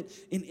prophet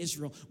in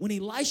Israel. When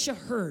Elisha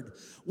heard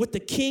what the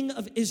king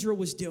of Israel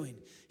was doing,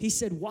 he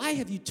said, why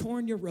have you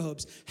torn your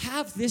robes?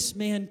 Have this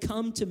man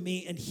come to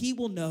me, and he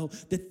will know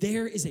that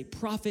there is a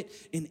prophet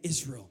in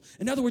Israel.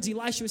 In other words,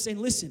 Elisha was saying,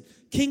 listen,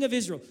 king of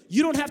Israel,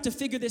 you don't have to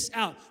figure this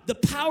out. The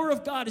power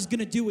of God is going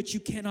to do what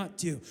you cannot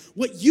do.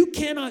 What you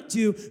cannot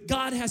do,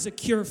 God has a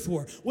cure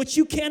for. What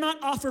you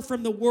cannot offer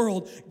from the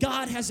world,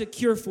 God has a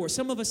cure for.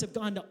 Some of us have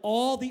gone to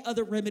all the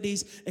other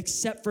remedies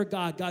except for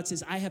God. God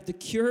says, I have the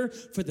cure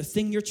for the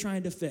thing you're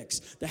trying to fix.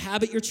 The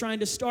habit you're trying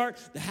to start,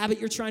 the habit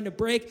you're trying to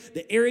break,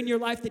 the area in your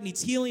life that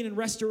needs healing and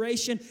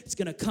restoration, it's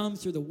going to come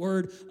through the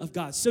word of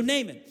God. So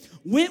Naaman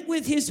went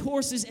with his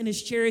horses and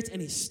his chariots,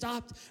 and he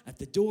stopped at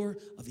the door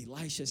of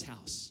Elisha's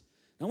house.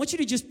 Now, I want you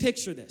to just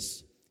picture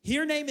this.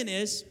 Here Naaman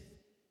is,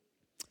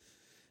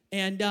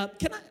 and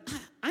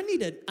I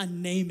need a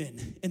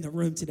Naaman in the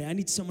room today. I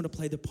need someone to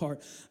play the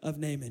part of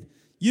Naaman.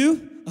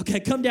 You? Okay,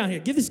 come down here.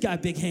 Give this guy a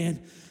big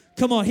hand.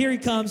 Come on, here he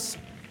comes.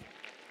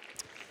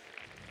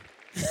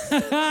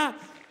 Now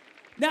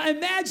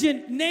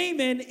imagine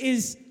Naaman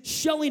is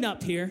showing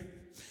up here,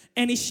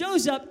 and he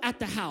shows up at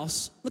the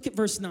house. Look at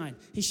verse 9.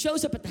 He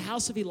shows up at the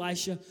house of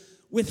Elisha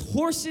with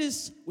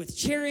horses, with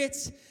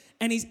chariots,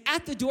 and he's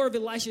at the door of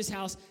Elisha's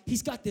house.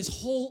 He's got this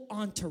whole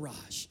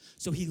entourage.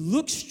 So he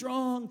looks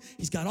strong.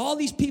 He's got all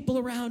these people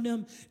around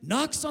him,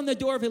 knocks on the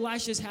door of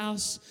Elisha's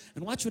house,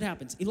 and watch what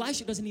happens.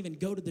 Elisha doesn't even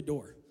go to the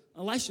door.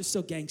 Elisha's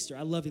so gangster.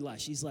 I love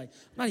Elisha. He's like,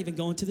 I'm not even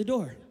going to the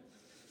door.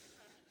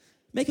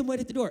 Make him wait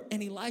at the door.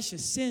 And Elisha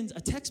sends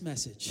a text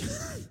message. He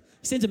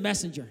sends a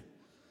messenger.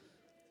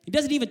 He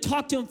doesn't even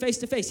talk to him face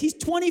to face. He's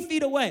 20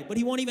 feet away, but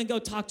he won't even go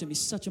talk to him. He's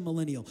such a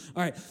millennial.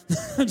 All right,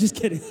 I'm just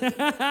kidding.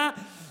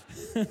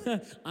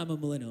 I'm a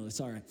millennial.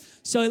 It's all right.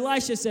 So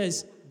Elisha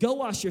says, go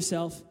wash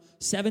yourself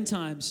 7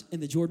 times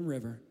in the Jordan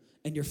River,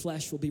 and your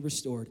flesh will be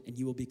restored, and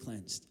you will be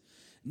cleansed.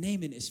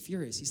 Naaman is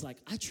furious. He's like,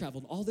 I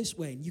traveled all this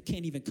way, and you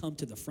can't even come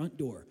to the front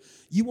door.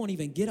 You won't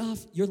even get off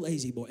your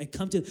lazy boy and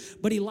come to.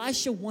 But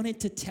Elisha wanted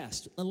to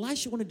test.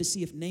 Elisha wanted to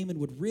see if Naaman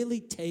would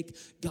really take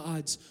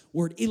God's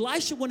word.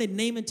 Elisha wanted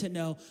Naaman to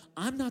know,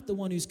 I'm not the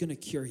one who's going to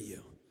cure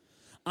you.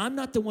 I'm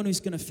not the one who's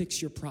going to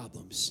fix your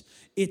problems.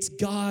 It's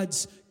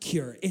God's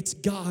cure. It's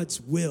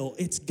God's will.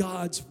 It's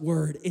God's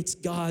word. It's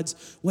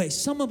God's way.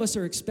 Some of us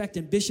are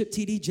expecting Bishop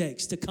T.D.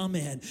 Jakes to come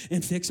in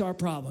and fix our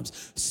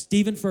problems.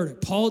 Stephen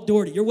Furtick, Paul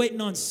Doherty. You're waiting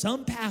on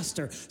some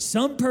pastor,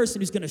 some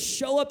person who's going to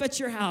show up at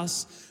your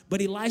house. But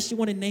Elisha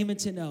wanted Naaman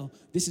to know,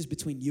 this is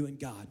between you and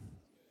God.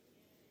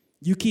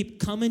 You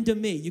keep coming to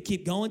me. You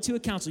keep going to a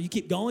counselor. You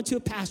keep going to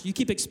a pastor. You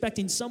keep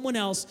expecting someone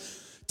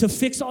else to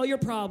fix all your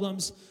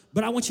problems,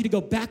 but I want you to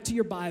go back to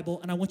your Bible,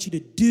 and I want you to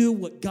do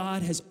what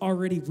God has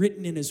already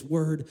written in his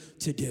word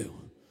to do.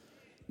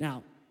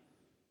 Now,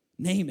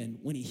 Naaman,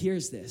 when he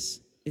hears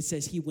this, it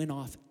says he went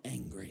off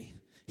angry.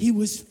 He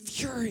was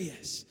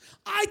furious.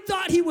 I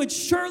thought he would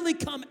surely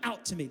come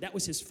out to me. That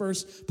was his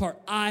first part.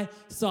 I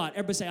thought.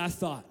 Everybody say, I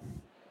thought.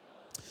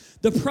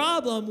 The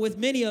problem with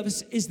many of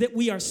us is that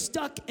we are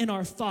stuck in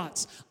our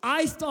thoughts.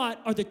 I thought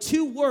are the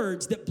 2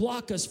 words that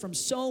block us from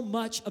so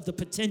much of the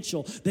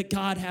potential that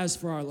God has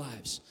for our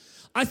lives.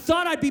 I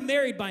thought I'd be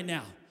married by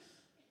now.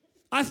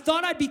 I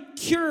thought I'd be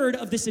cured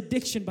of this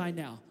addiction by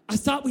now. I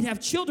thought we'd have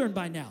children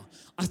by now.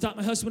 I thought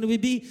my husband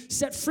would be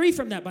set free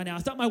from that by now. I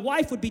thought my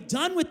wife would be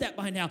done with that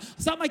by now.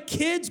 I thought my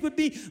kids would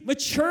be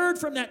matured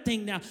from that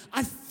thing now.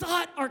 I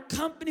thought our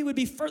company would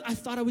be first. I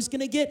thought I was going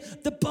to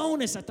get the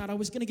bonus. I thought I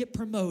was going to get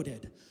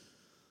promoted.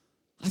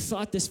 I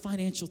thought this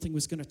financial thing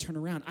was going to turn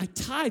around. I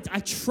tithed. I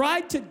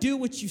tried to do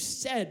what you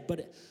said,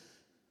 but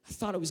I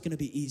thought it was going to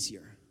be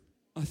easier.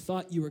 I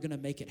thought you were going to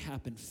make it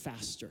happen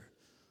faster.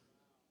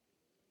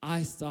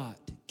 I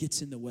thought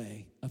gets in the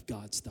way of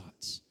God's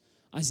thoughts.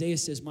 Isaiah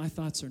says, my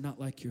thoughts are not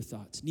like your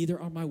thoughts.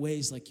 Neither are my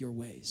ways like your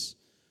ways.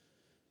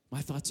 My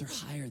thoughts are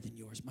higher than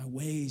yours. My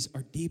ways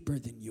are deeper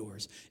than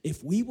yours.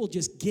 If we will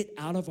just get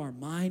out of our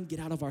mind, get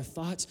out of our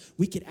thoughts,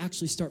 we could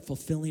actually start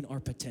fulfilling our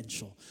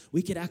potential.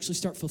 We could actually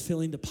start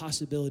fulfilling the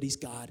possibilities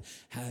God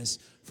has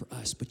for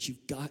us. But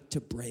you've got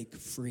to break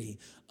free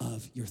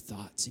of your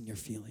thoughts and your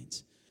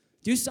feelings.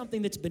 Do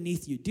something that's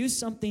beneath you. Do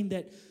something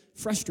that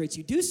frustrates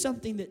you. Do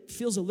something that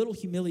feels a little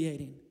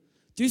humiliating.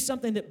 Do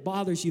something that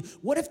bothers you.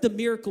 What if the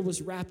miracle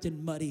was wrapped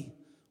in muddy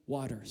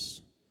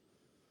waters?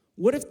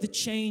 What if the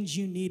change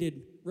you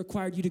needed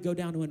required you to go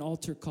down to an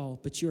altar call,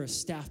 but you're a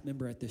staff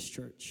member at this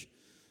church?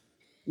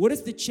 What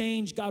if the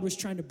change God was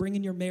trying to bring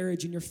in your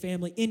marriage and your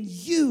family, in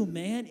you,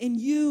 man, in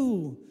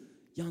you,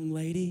 young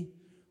lady,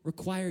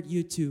 required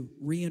you to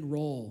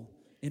re-enroll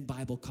in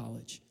Bible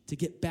college, to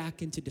get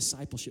back into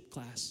discipleship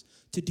class,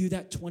 to do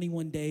that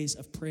 21 days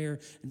of prayer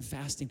and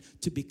fasting,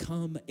 to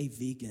become a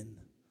vegan?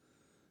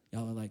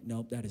 Y'all are like,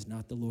 nope, that is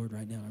not the Lord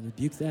right now. I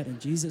rebuke that in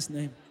Jesus'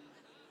 name.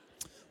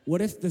 What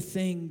if the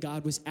thing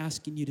God was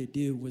asking you to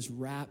do was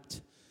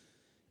wrapped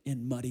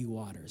in muddy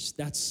waters?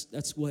 That's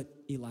what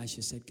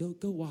Elisha said. Go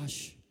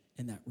wash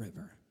in that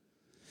river.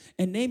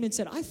 And Naaman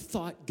said, I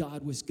thought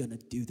God was going to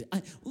do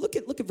that. Look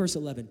at verse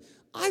 11.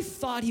 I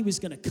thought he was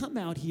going to come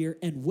out here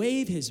and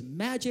wave his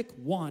magic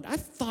wand. I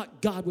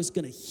thought God was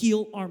going to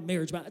heal our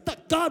marriage. I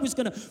thought God was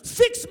going to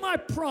fix my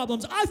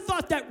problems. I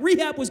thought that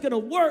rehab was going to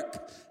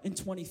work in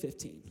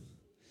 2015.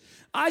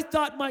 I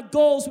thought my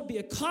goals would be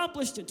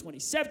accomplished in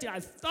 2017. I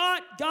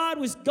thought God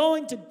was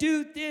going to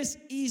do this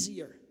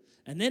easier.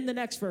 And then the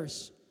next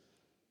verse.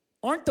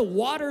 Aren't the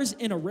waters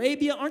in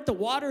Arabia, aren't the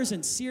waters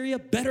in Syria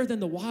better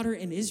than the water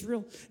in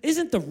Israel?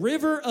 Isn't the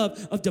river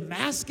of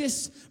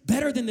Damascus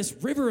better than this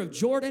river of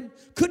Jordan?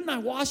 Couldn't I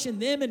wash in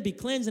them and be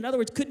cleansed? In other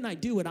words, couldn't I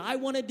do what I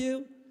want to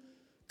do?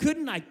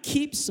 Couldn't I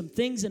keep some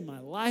things in my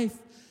life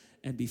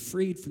and be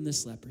freed from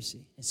this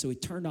leprosy? And so he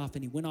turned off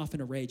and he went off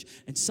in a rage.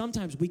 And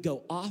sometimes we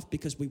go off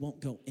because we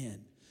won't go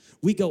in.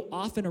 We go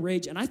off in a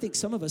rage, and I think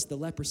some of us, the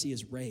leprosy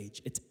is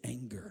rage. It's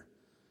anger.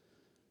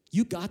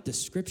 You got the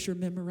scripture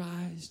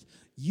memorized.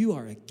 You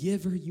are a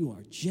giver. You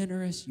are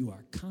generous. You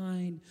are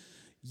kind.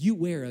 You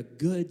wear a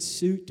good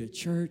suit to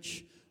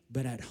church,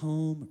 but at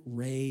home,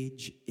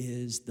 rage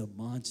is the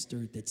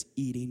monster that's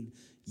eating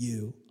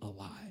you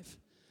alive.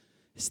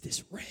 It's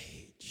this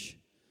rage.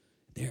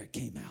 There it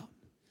came out.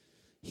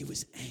 He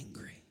was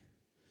angry.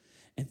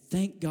 And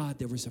thank God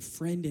there was a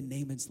friend in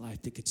Naaman's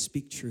life that could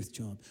speak truth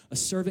to him. A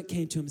servant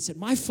came to him and said,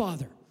 my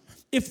father,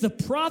 if the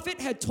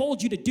prophet had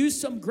told you to do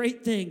some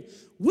great thing,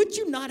 would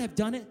you not have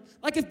done it?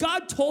 Like if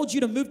God told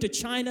you to move to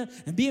China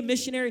and be a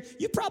missionary,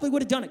 you probably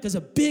would have done it because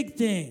a big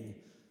thing.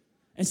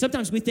 And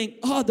sometimes we think,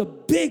 oh, the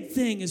big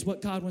thing is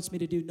what God wants me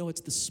to do. No,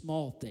 it's the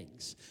small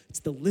things. It's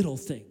the little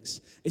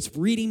things. It's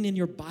reading in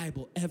your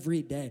Bible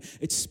every day.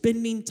 It's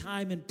spending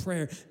time in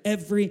prayer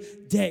every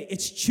day.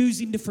 It's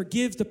choosing to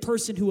forgive the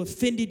person who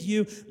offended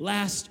you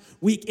last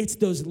week. It's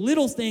those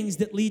little things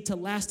that lead to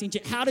lasting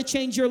change. How to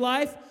change your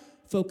life?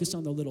 Focus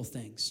on the little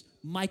things.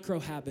 Micro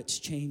habits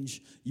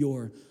change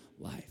your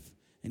life.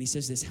 And he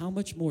says this, how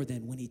much more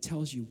then when he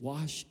tells you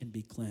wash and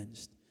be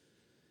cleansed?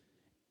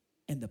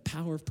 And the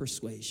power of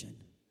persuasion.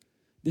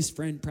 This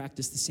friend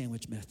practiced the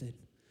sandwich method,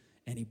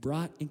 and he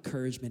brought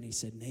encouragement. He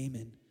said,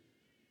 Naaman,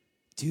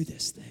 do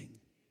this thing.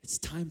 It's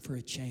time for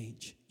a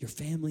change. Your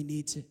family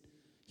needs it.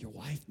 Your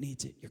wife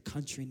needs it. Your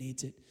country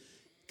needs it.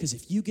 Because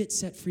if you get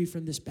set free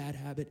from this bad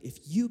habit, if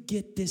you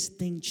get this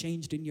thing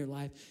changed in your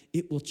life,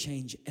 it will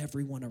change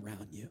everyone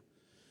around you.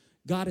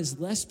 God is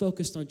less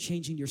focused on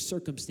changing your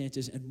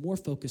circumstances and more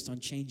focused on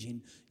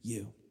changing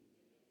you.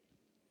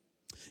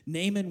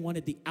 Naaman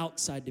wanted the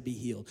outside to be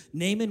healed.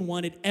 Naaman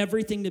wanted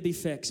everything to be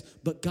fixed,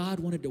 but God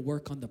wanted to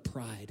work on the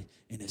pride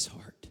in his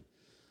heart.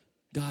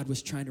 God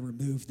was trying to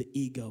remove the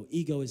ego.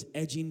 Ego is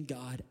edging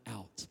God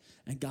out,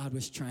 and God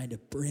was trying to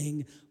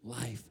bring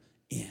life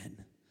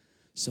in.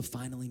 So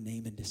finally,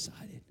 Naaman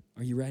decided.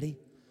 Are you ready?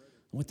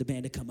 I want the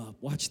band to come up.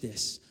 Watch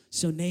this.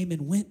 So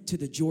Naaman went to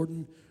the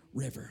Jordan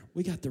River.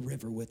 We got the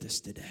river with us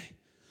today.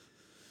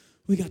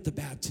 We got the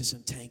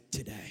baptism tank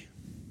today.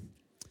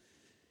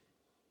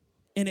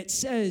 And it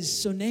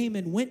says, so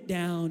Naaman went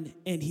down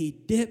and he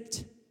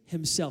dipped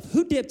himself.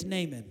 Who dipped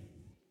Naaman?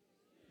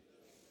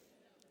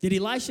 Did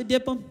Elisha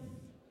dip him?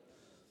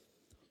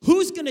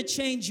 Who's going to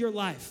change your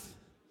life?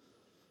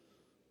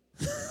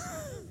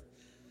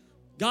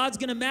 God's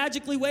going to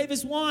magically wave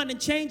his wand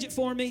and change it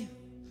for me.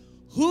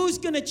 Who's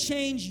going to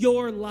change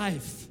your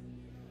life?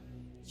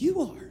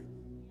 You are.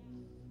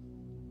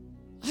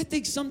 I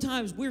think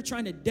sometimes we're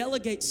trying to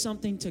delegate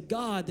something to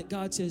God that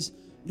God says,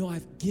 no,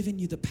 I've given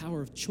you the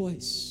power of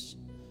choice.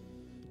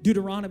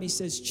 Deuteronomy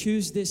says,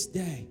 choose this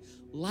day,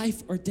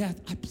 life or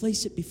death. I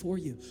place it before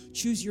you.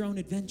 Choose your own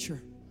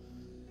adventure.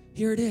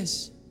 Here it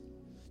is.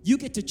 You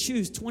get to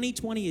choose.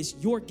 2020 is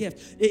your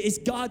gift. It is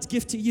God's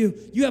gift to you.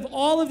 You have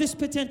all of this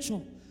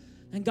potential.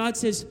 And God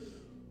says,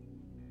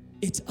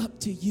 it's up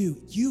to you.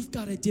 You've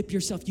got to dip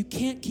yourself. You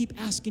can't keep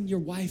asking your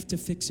wife to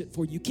fix it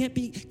for you. You can't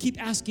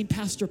keep asking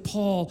Pastor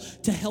Paul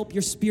to help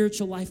your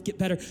spiritual life get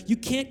better. You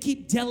can't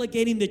keep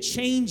delegating the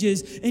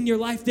changes in your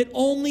life that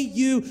only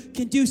you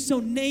can do.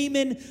 So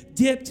Naaman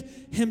dipped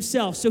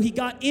himself. So he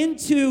got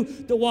into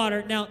the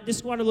water. Now,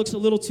 this water looks a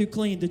little too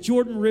clean. The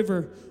Jordan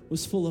River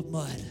was full of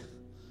mud.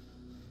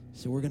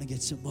 So we're going to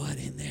get some mud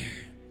in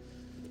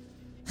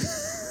there.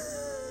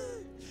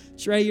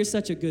 Trey, you're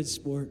such a good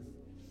sport.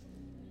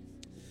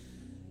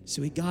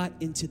 So he got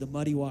into the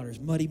muddy waters,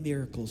 muddy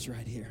miracles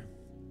right here.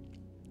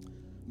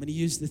 I'm going to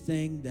use the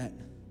thing that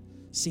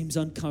seems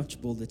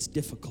uncomfortable, that's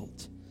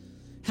difficult.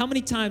 How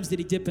many times did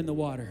he dip in the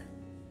water?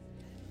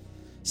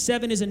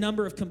 7 is a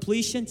number of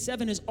completion.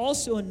 7 is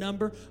also a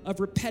number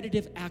of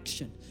repetitive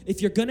action.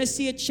 If you're going to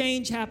see a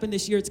change happen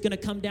this year, it's going to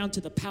come down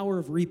to the power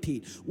of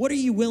repeat. What are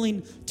you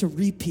willing to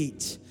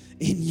repeat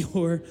in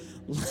your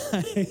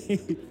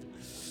life?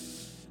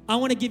 I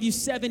want to give you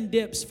 7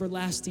 dips for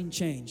lasting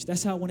change.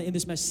 That's how I want to end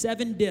this message.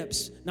 7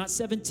 dips, not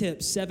 7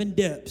 tips, 7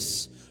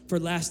 dips for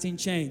lasting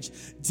change.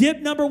 Dip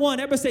number 1.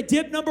 Everybody say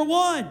dip number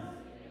 1.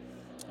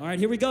 All right,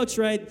 here we go,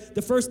 Trey.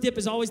 The first dip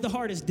is always the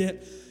hardest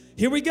dip.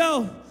 Here we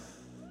go.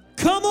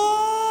 Come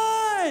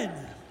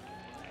on.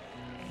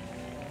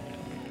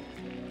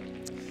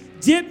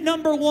 Dip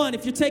number 1,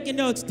 if you're taking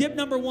notes, dip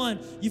number 1,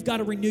 you've got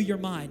to renew your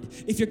mind.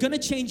 If you're going to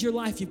change your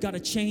life, you've got to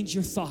change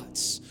your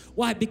thoughts.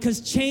 Why?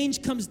 Because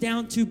change comes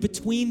down to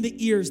between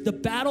the ears. The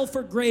battle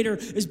for greater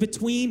is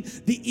between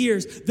the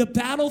ears. The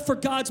battle for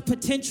God's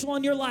potential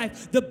in your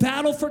life, the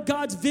battle for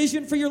God's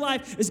vision for your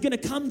life is going to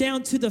come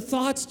down to the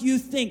thoughts you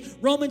think.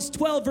 Romans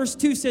 12 verse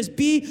 2 says,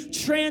 be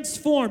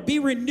transformed, be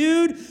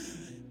renewed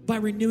by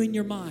renewing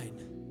your mind.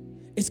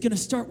 It's going to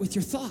start with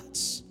your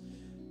thoughts.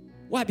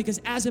 Why?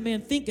 Because as a man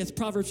thinketh,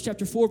 Proverbs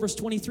chapter 4, verse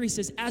 23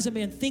 says, as a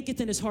man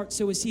thinketh in his heart,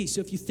 so is he. So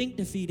if you think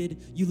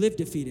defeated, you live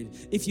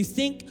defeated. If you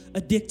think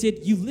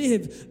addicted, you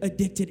live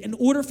addicted. In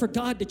order for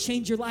God to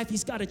change your life,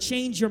 he's got to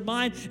change your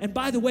mind. And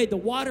by the way, the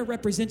water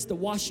represents the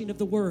washing of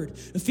the word.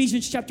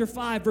 Ephesians chapter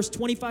 5, verse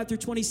 25 through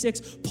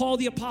 26, Paul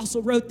the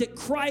apostle wrote that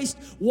Christ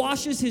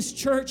washes his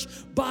church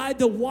by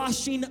the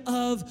washing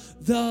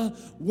of the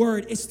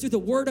word. It's through the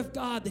word of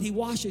God that he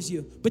washes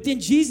you. But then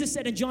Jesus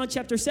said in John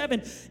chapter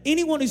 7,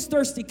 anyone who's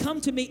thirsty,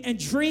 come to me and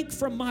drink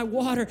from my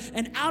water,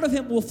 and out of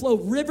him will flow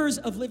rivers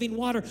of living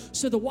water.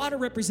 So the water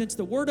represents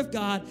the word of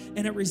God,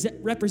 and it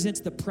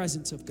represents the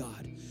presence of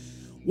God.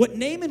 What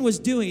Naaman was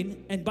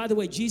doing, and by the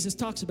way, Jesus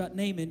talks about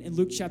Naaman in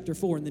Luke chapter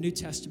 4 in the New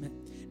Testament,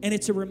 and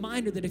it's a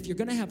reminder that if you're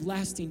going to have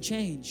lasting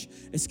change,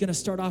 it's going to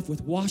start off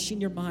with washing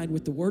your mind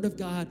with the word of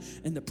God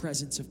and the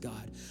presence of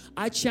God.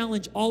 I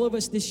challenge all of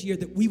us this year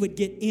that we would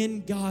get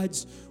in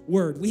God's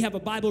word. We have a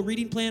Bible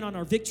reading plan on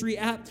our Victory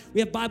app. We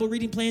have Bible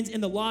reading plans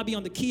in the lobby,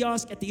 on the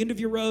kiosk, at the end of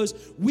your rows.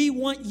 We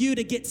want you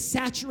to get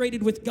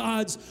saturated with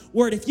God's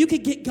word. If you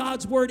could get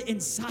God's word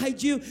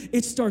inside you,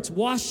 it starts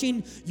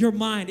washing your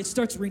mind. It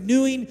starts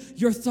renewing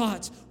your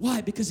thoughts. Why?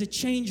 Because a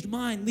changed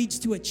mind leads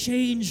to a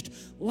changed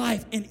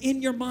life. And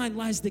in your mind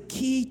lies the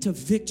key to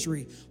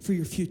victory for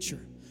your future.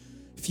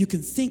 If you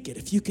can think it,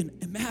 if you can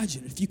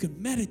imagine it, if you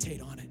can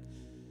meditate on it,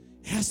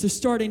 it has to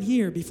start in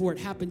here before it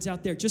happens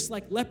out there. Just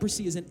like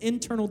leprosy is an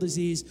internal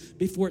disease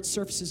before it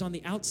surfaces on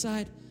the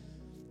outside,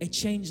 a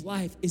changed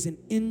life is an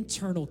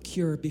internal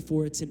cure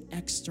before it's an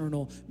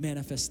external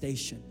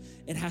manifestation.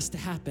 It has to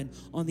happen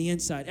on the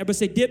inside. Everybody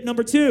say dip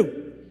number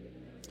 2.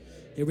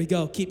 Here we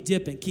go. Keep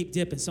dipping, keep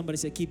dipping. Somebody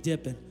say keep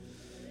dipping.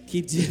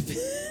 Keep dipping.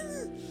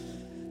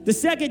 The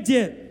second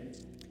dip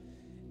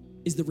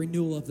is the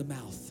renewal of the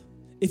mouth.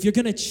 If you're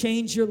going to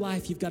change your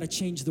life, you've got to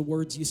change the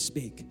words you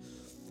speak.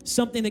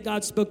 Something that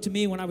God spoke to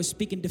me when I was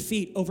speaking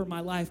defeat over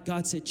my life,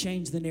 God said,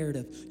 change the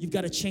narrative. You've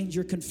got to change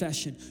your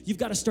confession. You've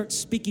got to start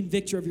speaking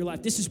victory of your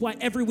life. This is why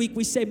every week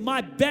we say,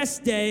 my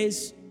best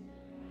days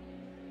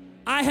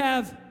I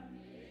have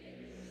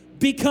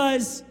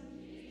because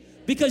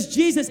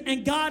Jesus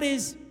and God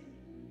is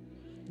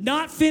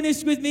not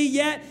finished with me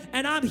yet,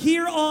 and I'm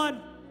here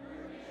on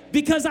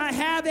because I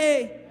have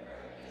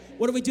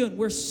what are we doing?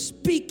 We're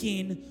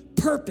speaking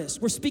purpose.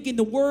 We're speaking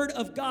the word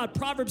of God.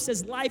 Proverbs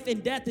says life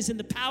and death is in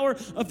the power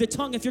of the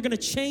tongue. If you're going to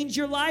change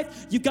your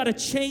life, you've got to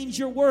change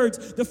your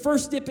words. The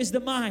first dip is the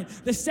mind.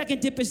 The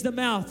second dip is the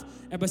mouth.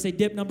 Everybody say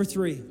dip number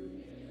 3.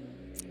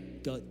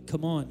 Go,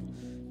 come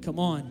on. Come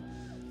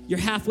on. You're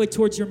halfway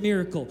towards your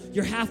miracle.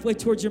 You're halfway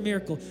towards your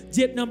miracle.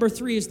 Dip number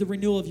 3 is the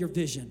renewal of your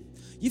vision.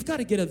 You've got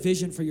to get a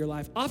vision for your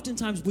life.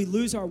 Oftentimes we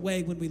lose our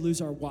way when we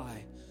lose our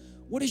why.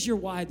 What is your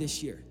why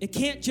this year? It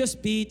can't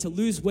just be to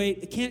lose weight.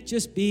 It can't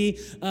just be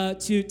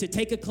to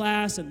take a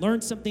class and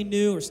learn something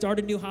new or start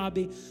a new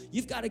hobby.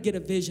 You've got to get a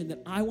vision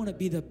that I want to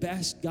be the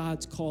best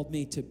God's called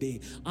me to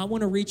be. I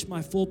want to reach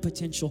my full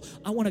potential.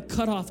 I want to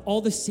cut off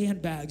all the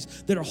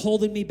sandbags that are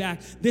holding me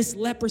back. This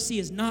leprosy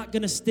is not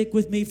going to stick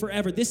with me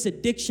forever. This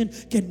addiction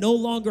can no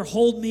longer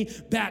hold me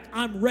back.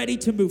 I'm ready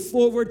to move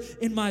forward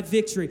in my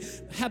victory.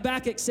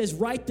 Habakkuk says,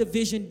 write the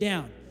vision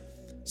down.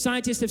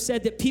 Scientists have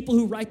said that people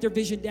who write their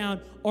vision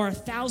down are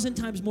 1,000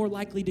 times more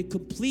likely to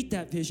complete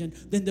that vision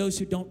than those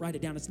who don't write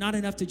it down. It's not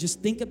enough to just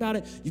think about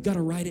it. You've got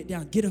to write it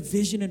down. Get a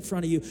vision in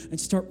front of you and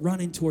start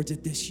running towards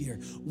it this year.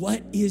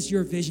 What is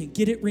your vision?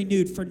 Get it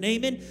renewed. For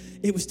Naaman,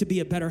 it was to be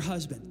a better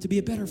husband, to be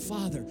a better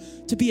father,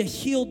 to be a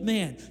healed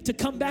man, to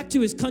come back to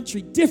his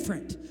country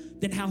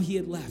different than how he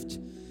had left.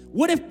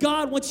 What if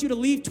God wants you to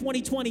leave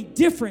 2020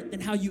 different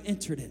than how you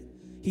entered it?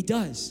 He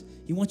does.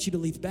 He wants you to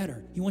leave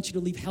better. He wants you to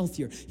leave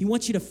healthier. He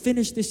wants you to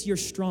finish this year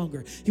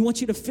stronger. He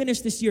wants you to finish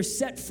this year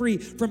set free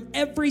from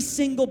every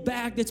single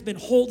bag that's been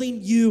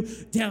holding you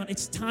down.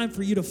 It's time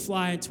for you to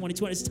fly in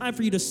 2020. It's time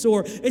for you to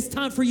soar. It's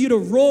time for you to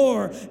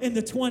roar in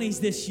the 20s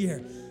this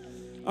year.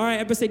 All right,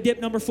 everybody say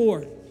dip number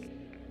 4.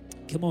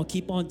 Come on,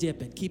 keep on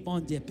dipping. Keep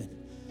on dipping.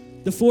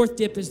 The 4th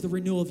dip is the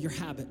renewal of your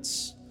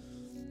habits.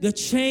 The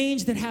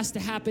change that has to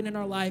happen in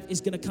our life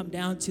is going to come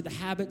down to the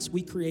habits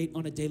we create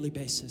on a daily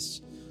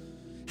basis.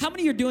 How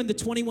many are doing the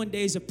 21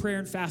 days of prayer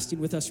and fasting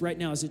with us right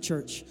now as a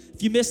church?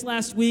 If you missed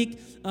last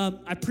week,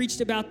 I preached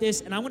about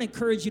this, and I want to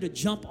encourage you to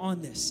jump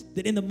on this.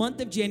 That in the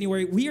month of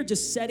January, we are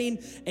just setting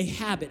a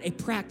habit, a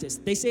practice.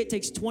 They say it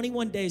takes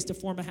 21 days to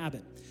form a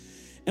habit.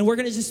 And we're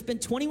going to just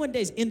spend 21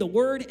 days in the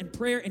Word and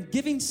prayer and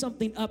giving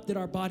something up that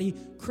our body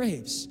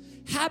craves.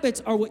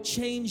 Habits are what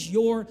change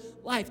your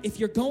life. If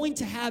you're going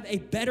to have a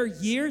better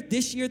year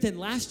this year than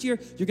last year,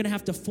 you're going to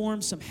have to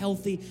form some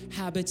healthy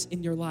habits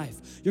in your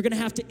life. You're going to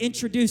have to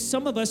introduce,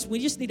 some of us, we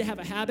just need to have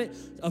a habit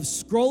of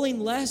scrolling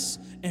less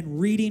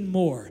and reading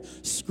more.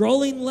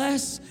 Scrolling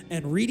less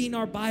and reading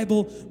our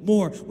Bible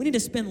more. We need to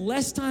spend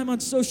less time on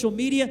social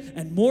media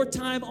and more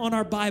time on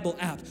our Bible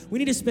app. We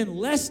need to spend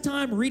less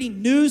time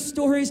reading news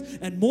stories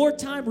and more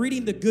time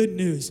reading the good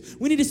news.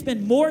 We need to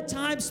spend more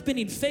time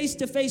spending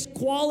face-to-face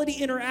quality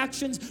interactions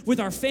with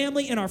our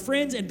family and our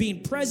friends and being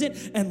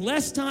present, and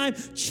less time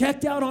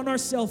checked out on our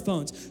cell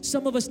phones.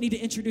 Some of us need to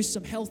introduce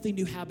some healthy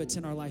new habits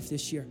in our life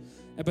this year.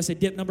 Everybody say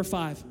dip number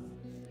 5.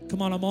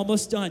 Come on, I'm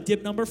almost done.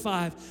 Dip number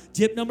 5.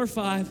 Dip number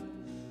 5.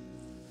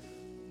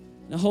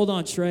 Now hold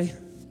on, Trey.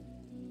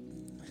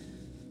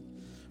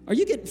 Are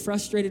you getting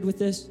frustrated with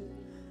this?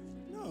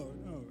 No.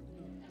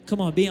 Come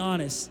on, be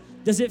honest.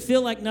 Does it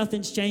feel like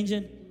nothing's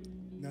changing?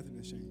 Nothing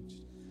has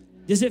changed.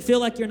 Does it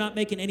feel like you're not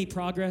making any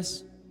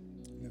progress?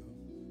 No.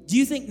 Do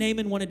you think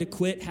Naaman wanted to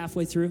quit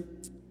halfway through?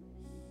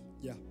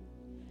 Yeah.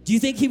 Do you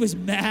think he was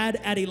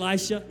mad at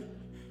Elisha?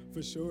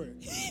 For sure.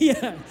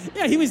 Yeah,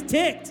 he was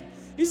ticked.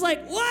 He's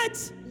like,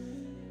 what?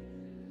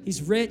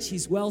 He's rich,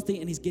 he's wealthy,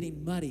 and he's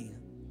getting muddy.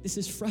 This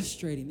is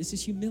frustrating. This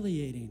is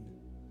humiliating.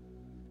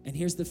 And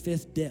here's the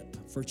 5th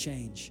dip for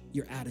change,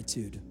 your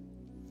attitude.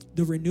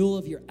 The renewal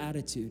of your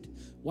attitude.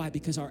 Why?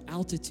 Because our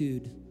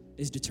altitude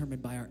is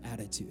determined by our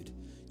attitude.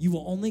 You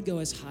will only go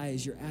as high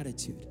as your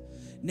attitude.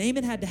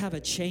 Naaman had to have a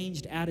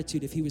changed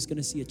attitude if he was going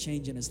to see a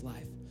change in his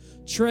life.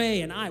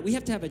 Trey and we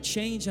have to have a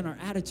change in our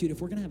attitude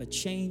if we're going to have a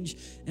change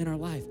in our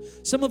life.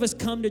 Some of us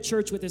come to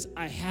church with this,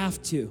 I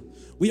have to.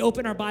 We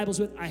open our Bibles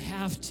with, I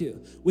have to.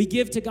 We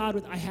give to God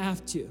with, I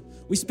have to.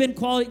 We spend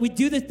quality, we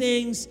do the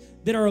things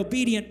that are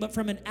obedient, but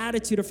from an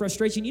attitude of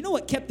frustration. You know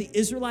what kept the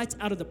Israelites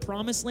out of the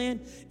promised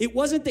land? It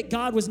wasn't that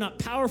God was not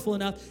powerful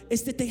enough,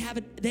 it's that they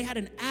had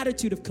an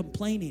attitude of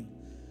complaining.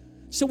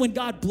 So when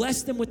God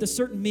blessed them with a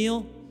certain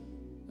meal,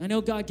 I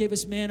know God gave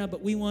us manna,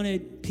 but we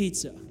wanted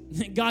pizza.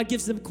 God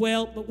gives them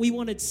quail, but we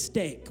wanted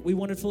steak. We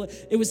wanted filet.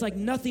 It was like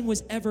nothing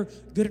was ever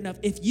good enough.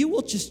 If you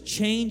will just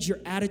change your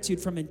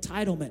attitude from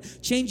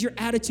entitlement, change your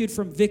attitude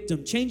from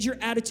victim, change your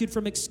attitude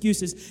from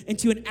excuses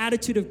into an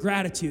attitude of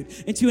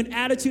gratitude, into an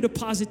attitude of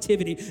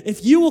positivity.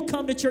 If you will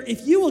come to church,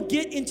 if you will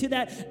get into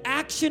that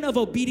action of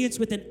obedience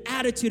with an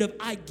attitude of,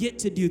 I get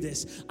to do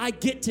this. I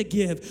get to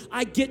give.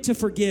 I get to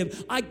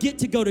forgive. I get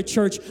to go to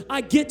church.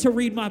 I get to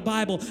read my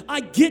Bible. I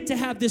get to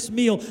have this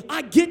meal.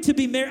 I get to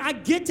be married. I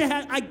get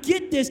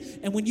this.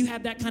 And when you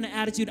have that kind of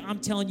attitude, I'm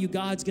telling you,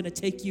 God's going to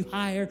take you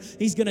higher.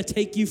 He's going to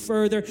take you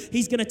further.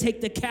 He's going to take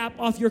the cap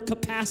off your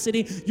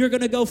capacity. You're going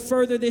to go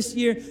further this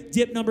year.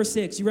 Dip number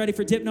 6. You ready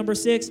for dip number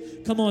 6?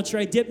 Come on,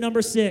 Trey. Dip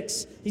number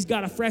 6. He's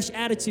got a fresh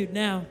attitude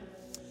now.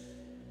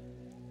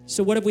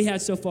 So what have we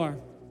had so far?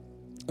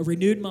 A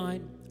renewed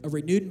mind, a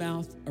renewed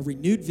mouth, a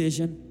renewed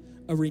vision,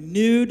 a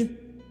renewed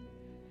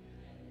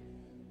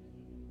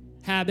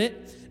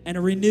habit, and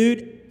a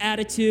renewed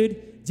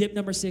attitude. Dip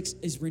number 6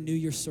 is renew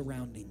your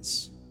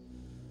surroundings.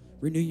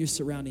 Renew your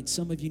surroundings.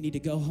 Some of you need to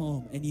go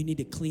home and you need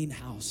to clean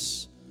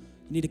house.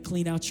 You need to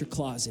clean out your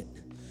closet.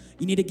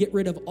 You need to get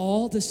rid of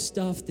all the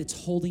stuff that's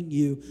holding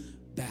you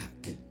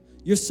back.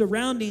 Your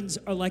surroundings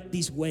are like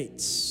these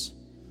weights.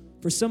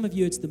 For some of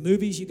you, it's the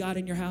movies you got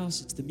in your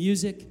house. It's the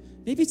music.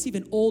 Maybe it's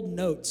even old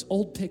notes,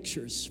 old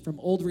pictures from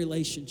old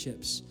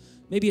relationships.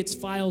 Maybe it's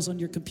files on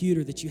your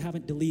computer that you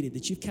haven't deleted,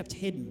 that you've kept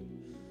hidden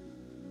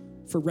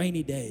for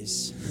rainy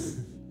days.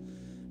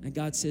 And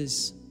God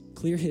says,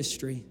 clear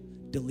history,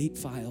 delete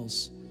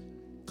files,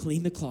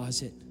 clean the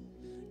closet,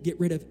 get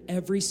rid of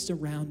every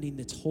surrounding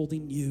that's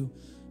holding you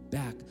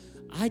back.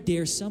 I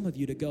dare some of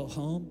you to go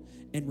home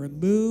and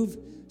remove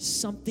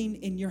something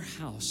in your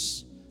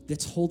house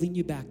that's holding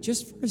you back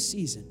just for a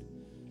season.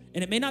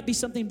 And it may not be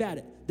something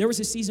bad. There was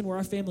a season where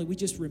our family, we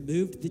just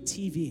removed the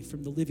TV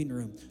from the living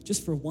room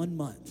just for 1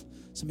 month.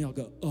 Some of y'all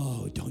go,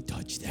 oh, don't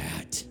touch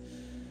that.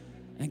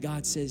 And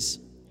God says,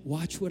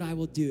 watch what I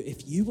will do.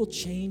 If you will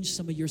change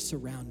some of your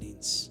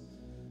surroundings.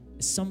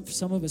 Some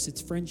of us,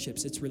 it's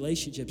friendships, it's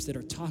relationships that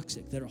are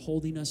toxic, that are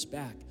holding us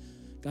back.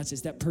 God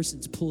says that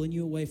person's pulling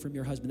you away from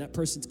your husband. That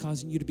person's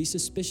causing you to be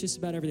suspicious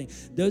about everything.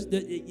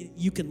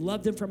 You can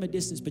love them from a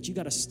distance, but you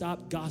got to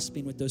stop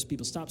gossiping with those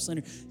people. Stop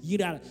slandering. You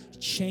got to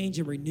change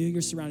and renew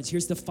your surroundings.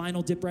 Here's the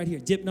final dip right here.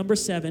 Dip number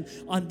 7.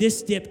 On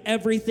this dip,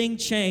 everything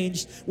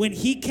changed. When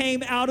he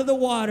came out of the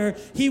water,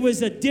 he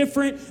was a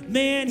different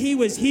man. He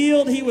was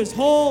healed. He was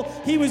whole.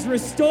 He was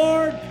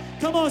restored.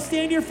 Come on,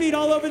 stand to your feet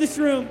all over this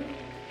room.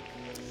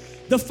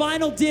 The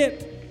final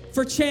dip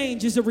for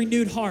change is a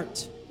renewed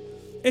heart.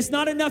 It's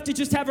not enough to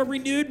just have a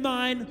renewed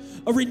mind,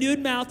 a renewed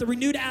mouth, a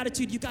renewed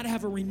attitude. You got to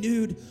have a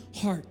renewed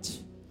heart.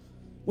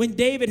 When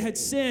David had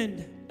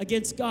sinned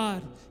against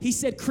God, he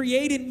said,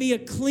 create in me a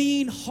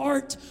clean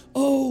heart,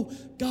 oh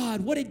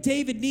God. What did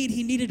David need?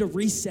 He needed a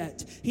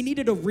reset. He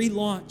needed a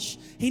relaunch.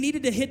 He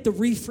needed to hit the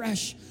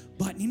refresh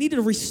button. He needed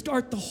to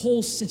restart the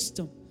whole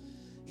system.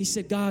 He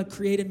said, God,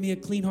 create in me a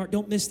clean heart.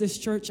 Don't miss this,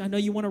 church. I know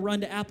you want to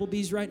run to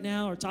Applebee's right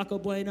now or Taco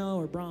Bueno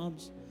or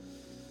Brahms.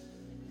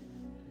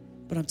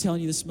 But I'm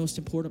telling you, this is the most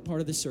important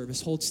part of the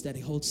service. Hold steady,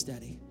 hold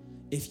steady.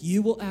 If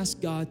you will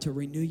ask God to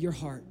renew your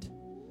heart,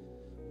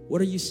 what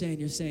are you saying?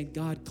 You're saying,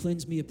 God,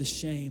 cleanse me of the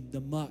shame,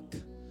 the muck,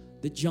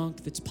 the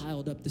junk that's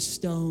piled up, the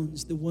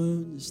stones, the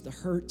wounds, the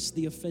hurts,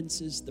 the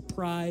offenses, the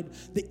pride,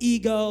 the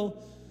ego,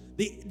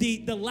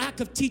 the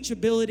lack of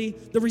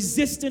teachability, the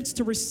resistance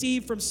to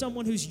receive from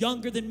someone who's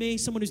younger than me,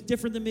 someone who's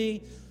different than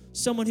me,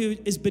 someone who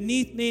is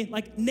beneath me.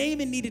 Like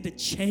Naaman needed to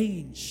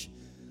change.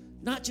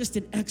 Not just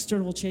an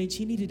external change,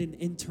 he needed an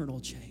internal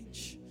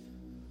change.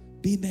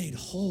 Be made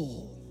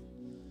whole.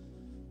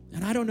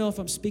 And I don't know if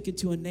I'm speaking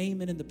to a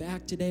Naaman in the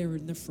back today or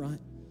in the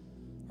front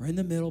or in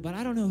the middle, but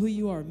I don't know who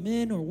you are,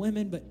 men or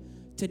women, but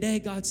today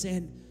God's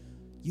saying,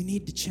 you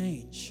need to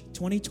change.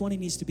 2020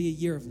 needs to be a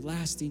year of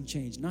lasting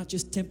change, not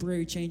just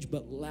temporary change,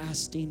 but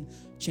lasting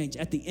change.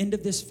 At the end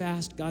of this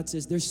fast, God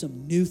says there's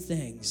some new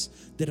things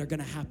that are going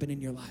to happen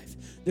in your life.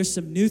 There's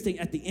some new thing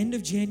at the end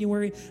of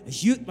January,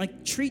 as you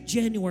treat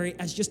January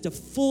as just a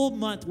full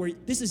month where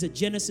this is a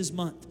Genesis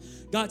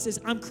month. God says,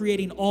 I'm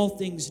creating all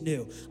things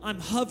new.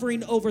 I'm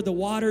hovering over the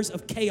waters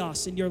of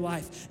chaos in your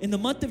life. In the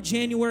month of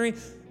January,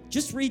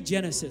 just read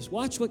Genesis.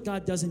 Watch what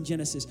God does in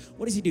Genesis.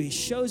 What does he do? He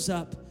shows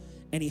up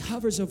and he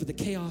hovers over the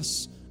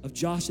chaos of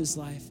Josh's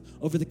life,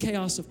 over the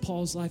chaos of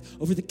Paul's life,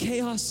 over the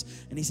chaos,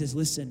 and he says,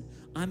 listen,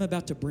 I'm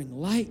about to bring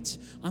light.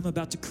 I'm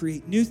about to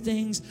create new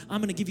things.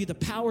 I'm going to give you the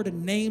power to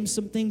name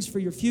some things for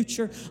your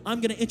future. I'm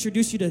going to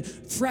introduce you to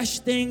fresh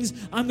things.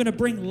 I'm going to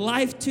bring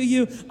life to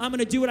you. I'm going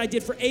to do what I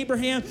did for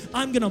Abraham.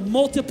 I'm going to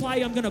multiply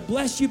you. I'm going to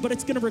bless you, but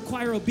it's going to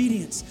require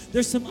obedience.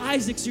 There's some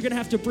Isaacs you're going to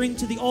have to bring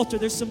to the altar.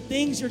 There's some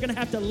things you're going to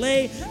have to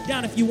lay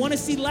down. If you want to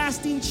see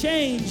lasting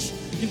change,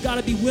 you've got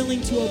to be willing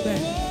to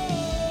obey.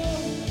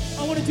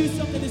 I want to do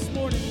something this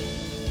morning.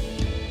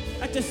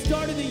 At the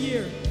start of the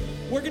year,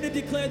 we're going to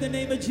declare the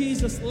name of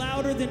Jesus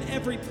louder than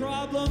every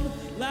problem,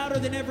 louder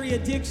than every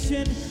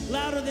addiction,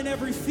 louder than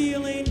every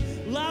feeling,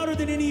 louder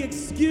than any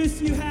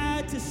excuse you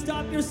had to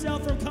stop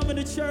yourself from coming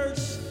to church.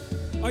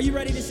 Are you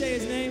ready to say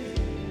his name?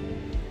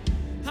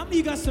 How many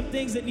of you got some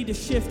things that need to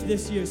shift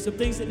this year, some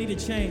things that need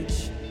to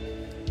change?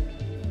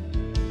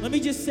 Let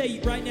me just say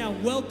right now,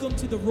 welcome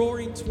to the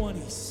Roaring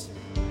 20s.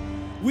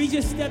 We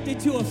just stepped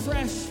into a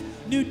fresh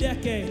new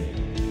decade.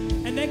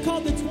 And they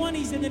called the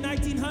 20s in the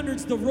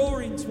 1900s the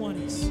Roaring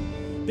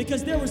 20s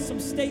because there were some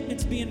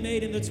statements being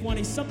made in the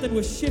 20s. Something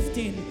was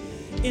shifting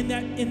in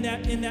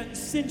that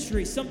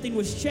century. Something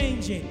was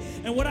changing.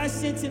 And what I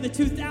sense in the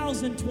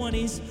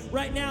 2020s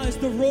right now is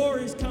the roar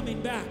is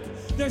coming back.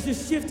 There's a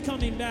shift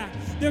coming back.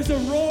 There's a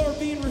roar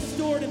being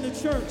restored in the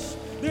church.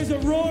 There's a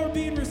roar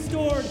being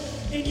restored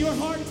in your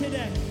heart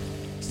today.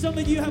 Some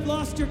of you have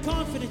lost your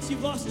confidence.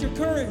 You've lost your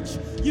courage.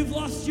 You've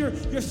lost your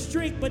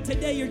strength, but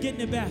today you're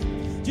getting it back.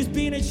 Just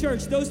being in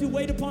church. Those who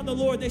wait upon the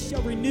Lord, they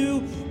shall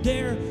renew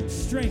their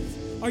strength.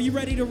 Are you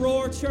ready to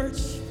roar, church?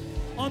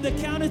 On the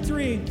count of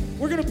 3,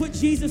 we're going to put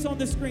Jesus on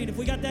the screen. If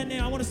we got that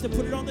now, I want us to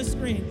put it on the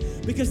screen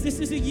because this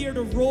is a year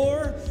to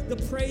roar the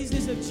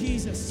praises of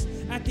Jesus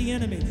at the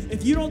enemy.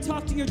 If you don't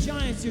talk to your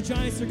giants are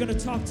going to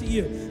talk to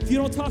you. If you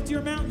don't talk to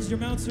your mountains are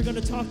going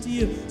to talk to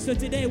you. So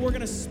today we're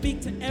going to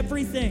speak to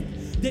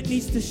everything that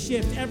needs to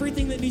shift,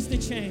 everything that needs to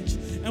change.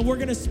 And we're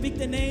going to speak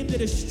the name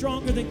that is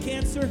stronger than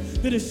cancer,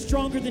 that is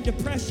stronger than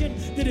depression,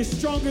 that is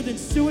stronger than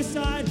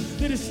suicide,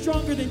 that is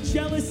stronger than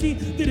jealousy,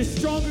 that is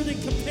stronger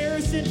than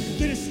comparison,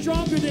 that is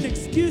stronger than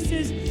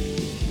excuses.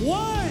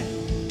 1,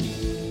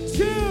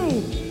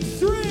 2,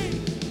 3.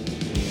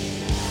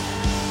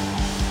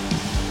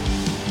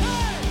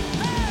 Hey,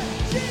 hey,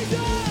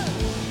 Jesus!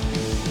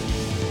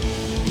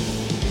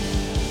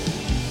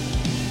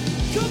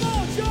 Come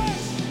on, church!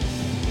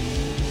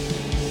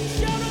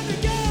 Shout unto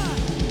God!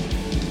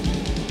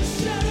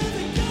 Shout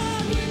unto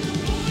God with the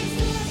voice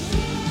of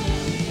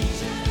triumph!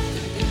 Shout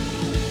unto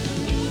God with the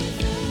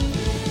voice of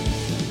faith!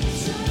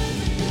 Shout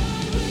unto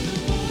God with the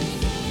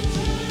voice of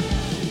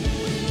triumph!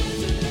 We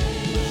lift your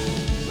name up!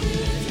 We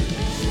lift your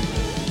name up! Shout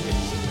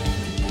unto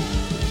God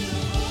with the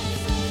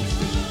voice of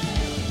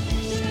triumph!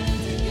 Shout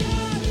unto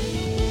God!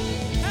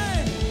 Hey!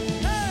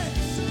 Hey!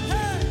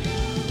 Hey!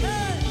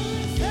 Hey!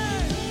 Hey!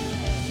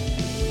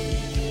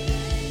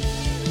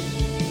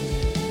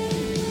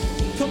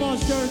 Come on,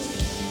 church.